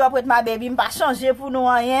I'll hit you up with my baby. M'pa changer pour nous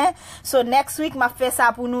rien. So next week m'a fait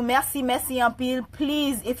ça pour nous. Merci en pile.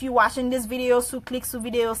 Please, if you watching this video, click sur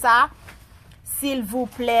vidéo ça. S'il vous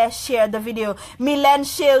plaît, share the video. Mylène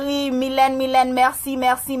chérie, Mylène, merci.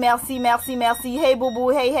 Hey boo boo,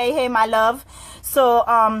 hey my love. So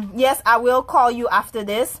yes, I will call you after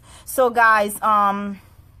this. So guys, I'm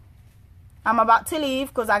about to leave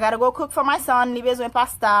because I gotta go cook for my son. Li besoin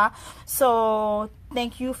pasta. So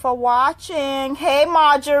thank you for watching. Hey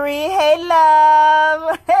Marjorie, hey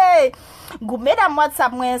love. Hey, groupe mesdames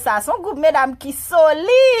WhatsApp moi ça. Son groupe mesdames qui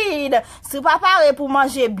solide. Si pas paré pour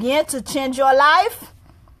manger bien to change your life.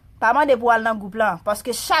 Pas mande pour aller dans groupe là parce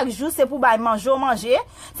que chaque jour c'est pour bailler manger,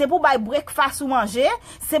 c'est pour bailler breakfast ou manger,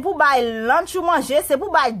 c'est pour bailler lunch ou manger, c'est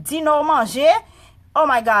pour bailler dinner ou manger. Oh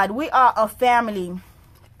my God, we are a family.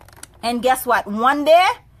 And guess what? One day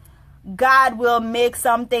God will make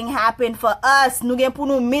something happen for us. Nous gen pour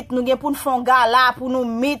nous meet, nous gen pour nous faire gala, pour nous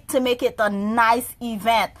meet to make it a nice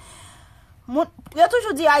event. Yo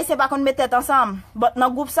toujours dit c'est pas qu'on met tête ensemble, but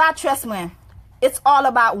dans groupe ça trust me. It's all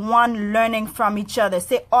about one learning from each other.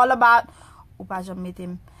 C'est all about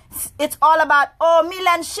it's all about oh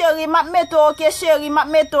Mylène chérie, m'a meto, OK chérie, m'a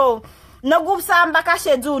meto. Dans groupe ça m'pa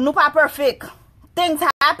cacher dou, nous pas perfect. things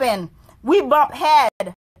happen. We bump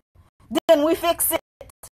head. Then we fix it.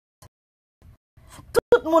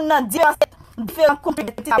 Tout moun nan différents country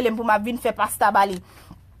pour ma vin faire pasta bali.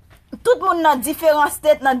 Tout moun nan différents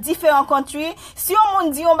state, nan différents country. Si on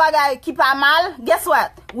moun di yon bagay ki pa mal, guess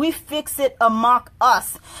what? We fix it among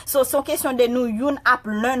us. So son question de nou youn ap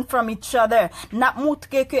learn from each other. Nap moutre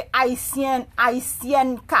que haïtien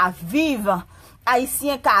ka vive.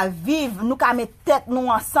 Haïtien ka vive, nous ka met tête nous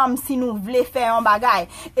ensemble si nous vle faire un bagay.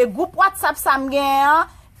 Et groupe WhatsApp ça m gen,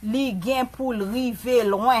 li gen pour rive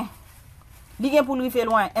loin. Li gen pour rive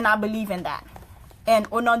loin, and I believe in that. And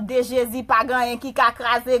au nom de Jésus, pas grand qui ka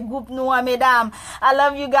krasé groupe nous, mesdames. I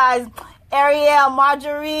love you guys. Ariel,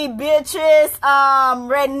 Marjorie, Beatrice,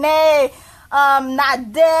 Renee,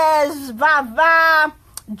 Nadej, Vava,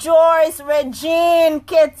 Joyce, Regine,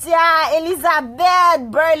 Ketia, Elizabeth,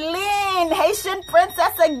 Berlin, Haitian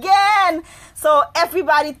Princess again. So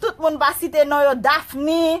everybody, tout moun ba cite nou yo,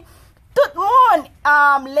 Daphne, tout moun,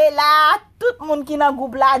 Leila, tout moun ki nan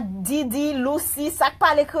groupe la, Didi, Lucy, sak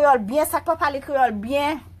pale Creole bien, sak pa pale Creole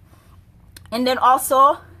bien. And then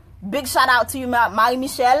also, big shout out to you,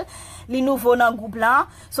 Marie-Michel, li nouveau nan groupe la.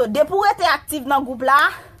 So, de pou ete active nan groupe la,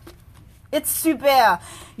 it's super.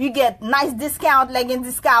 You get nice discount, legging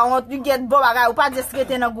discount. You get bobaga ou pas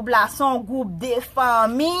discrete nan groupe la. Son groupe de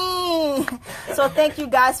famille. So thank you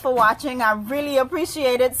guys for watching. I really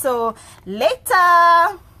appreciate it. So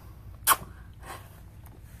later.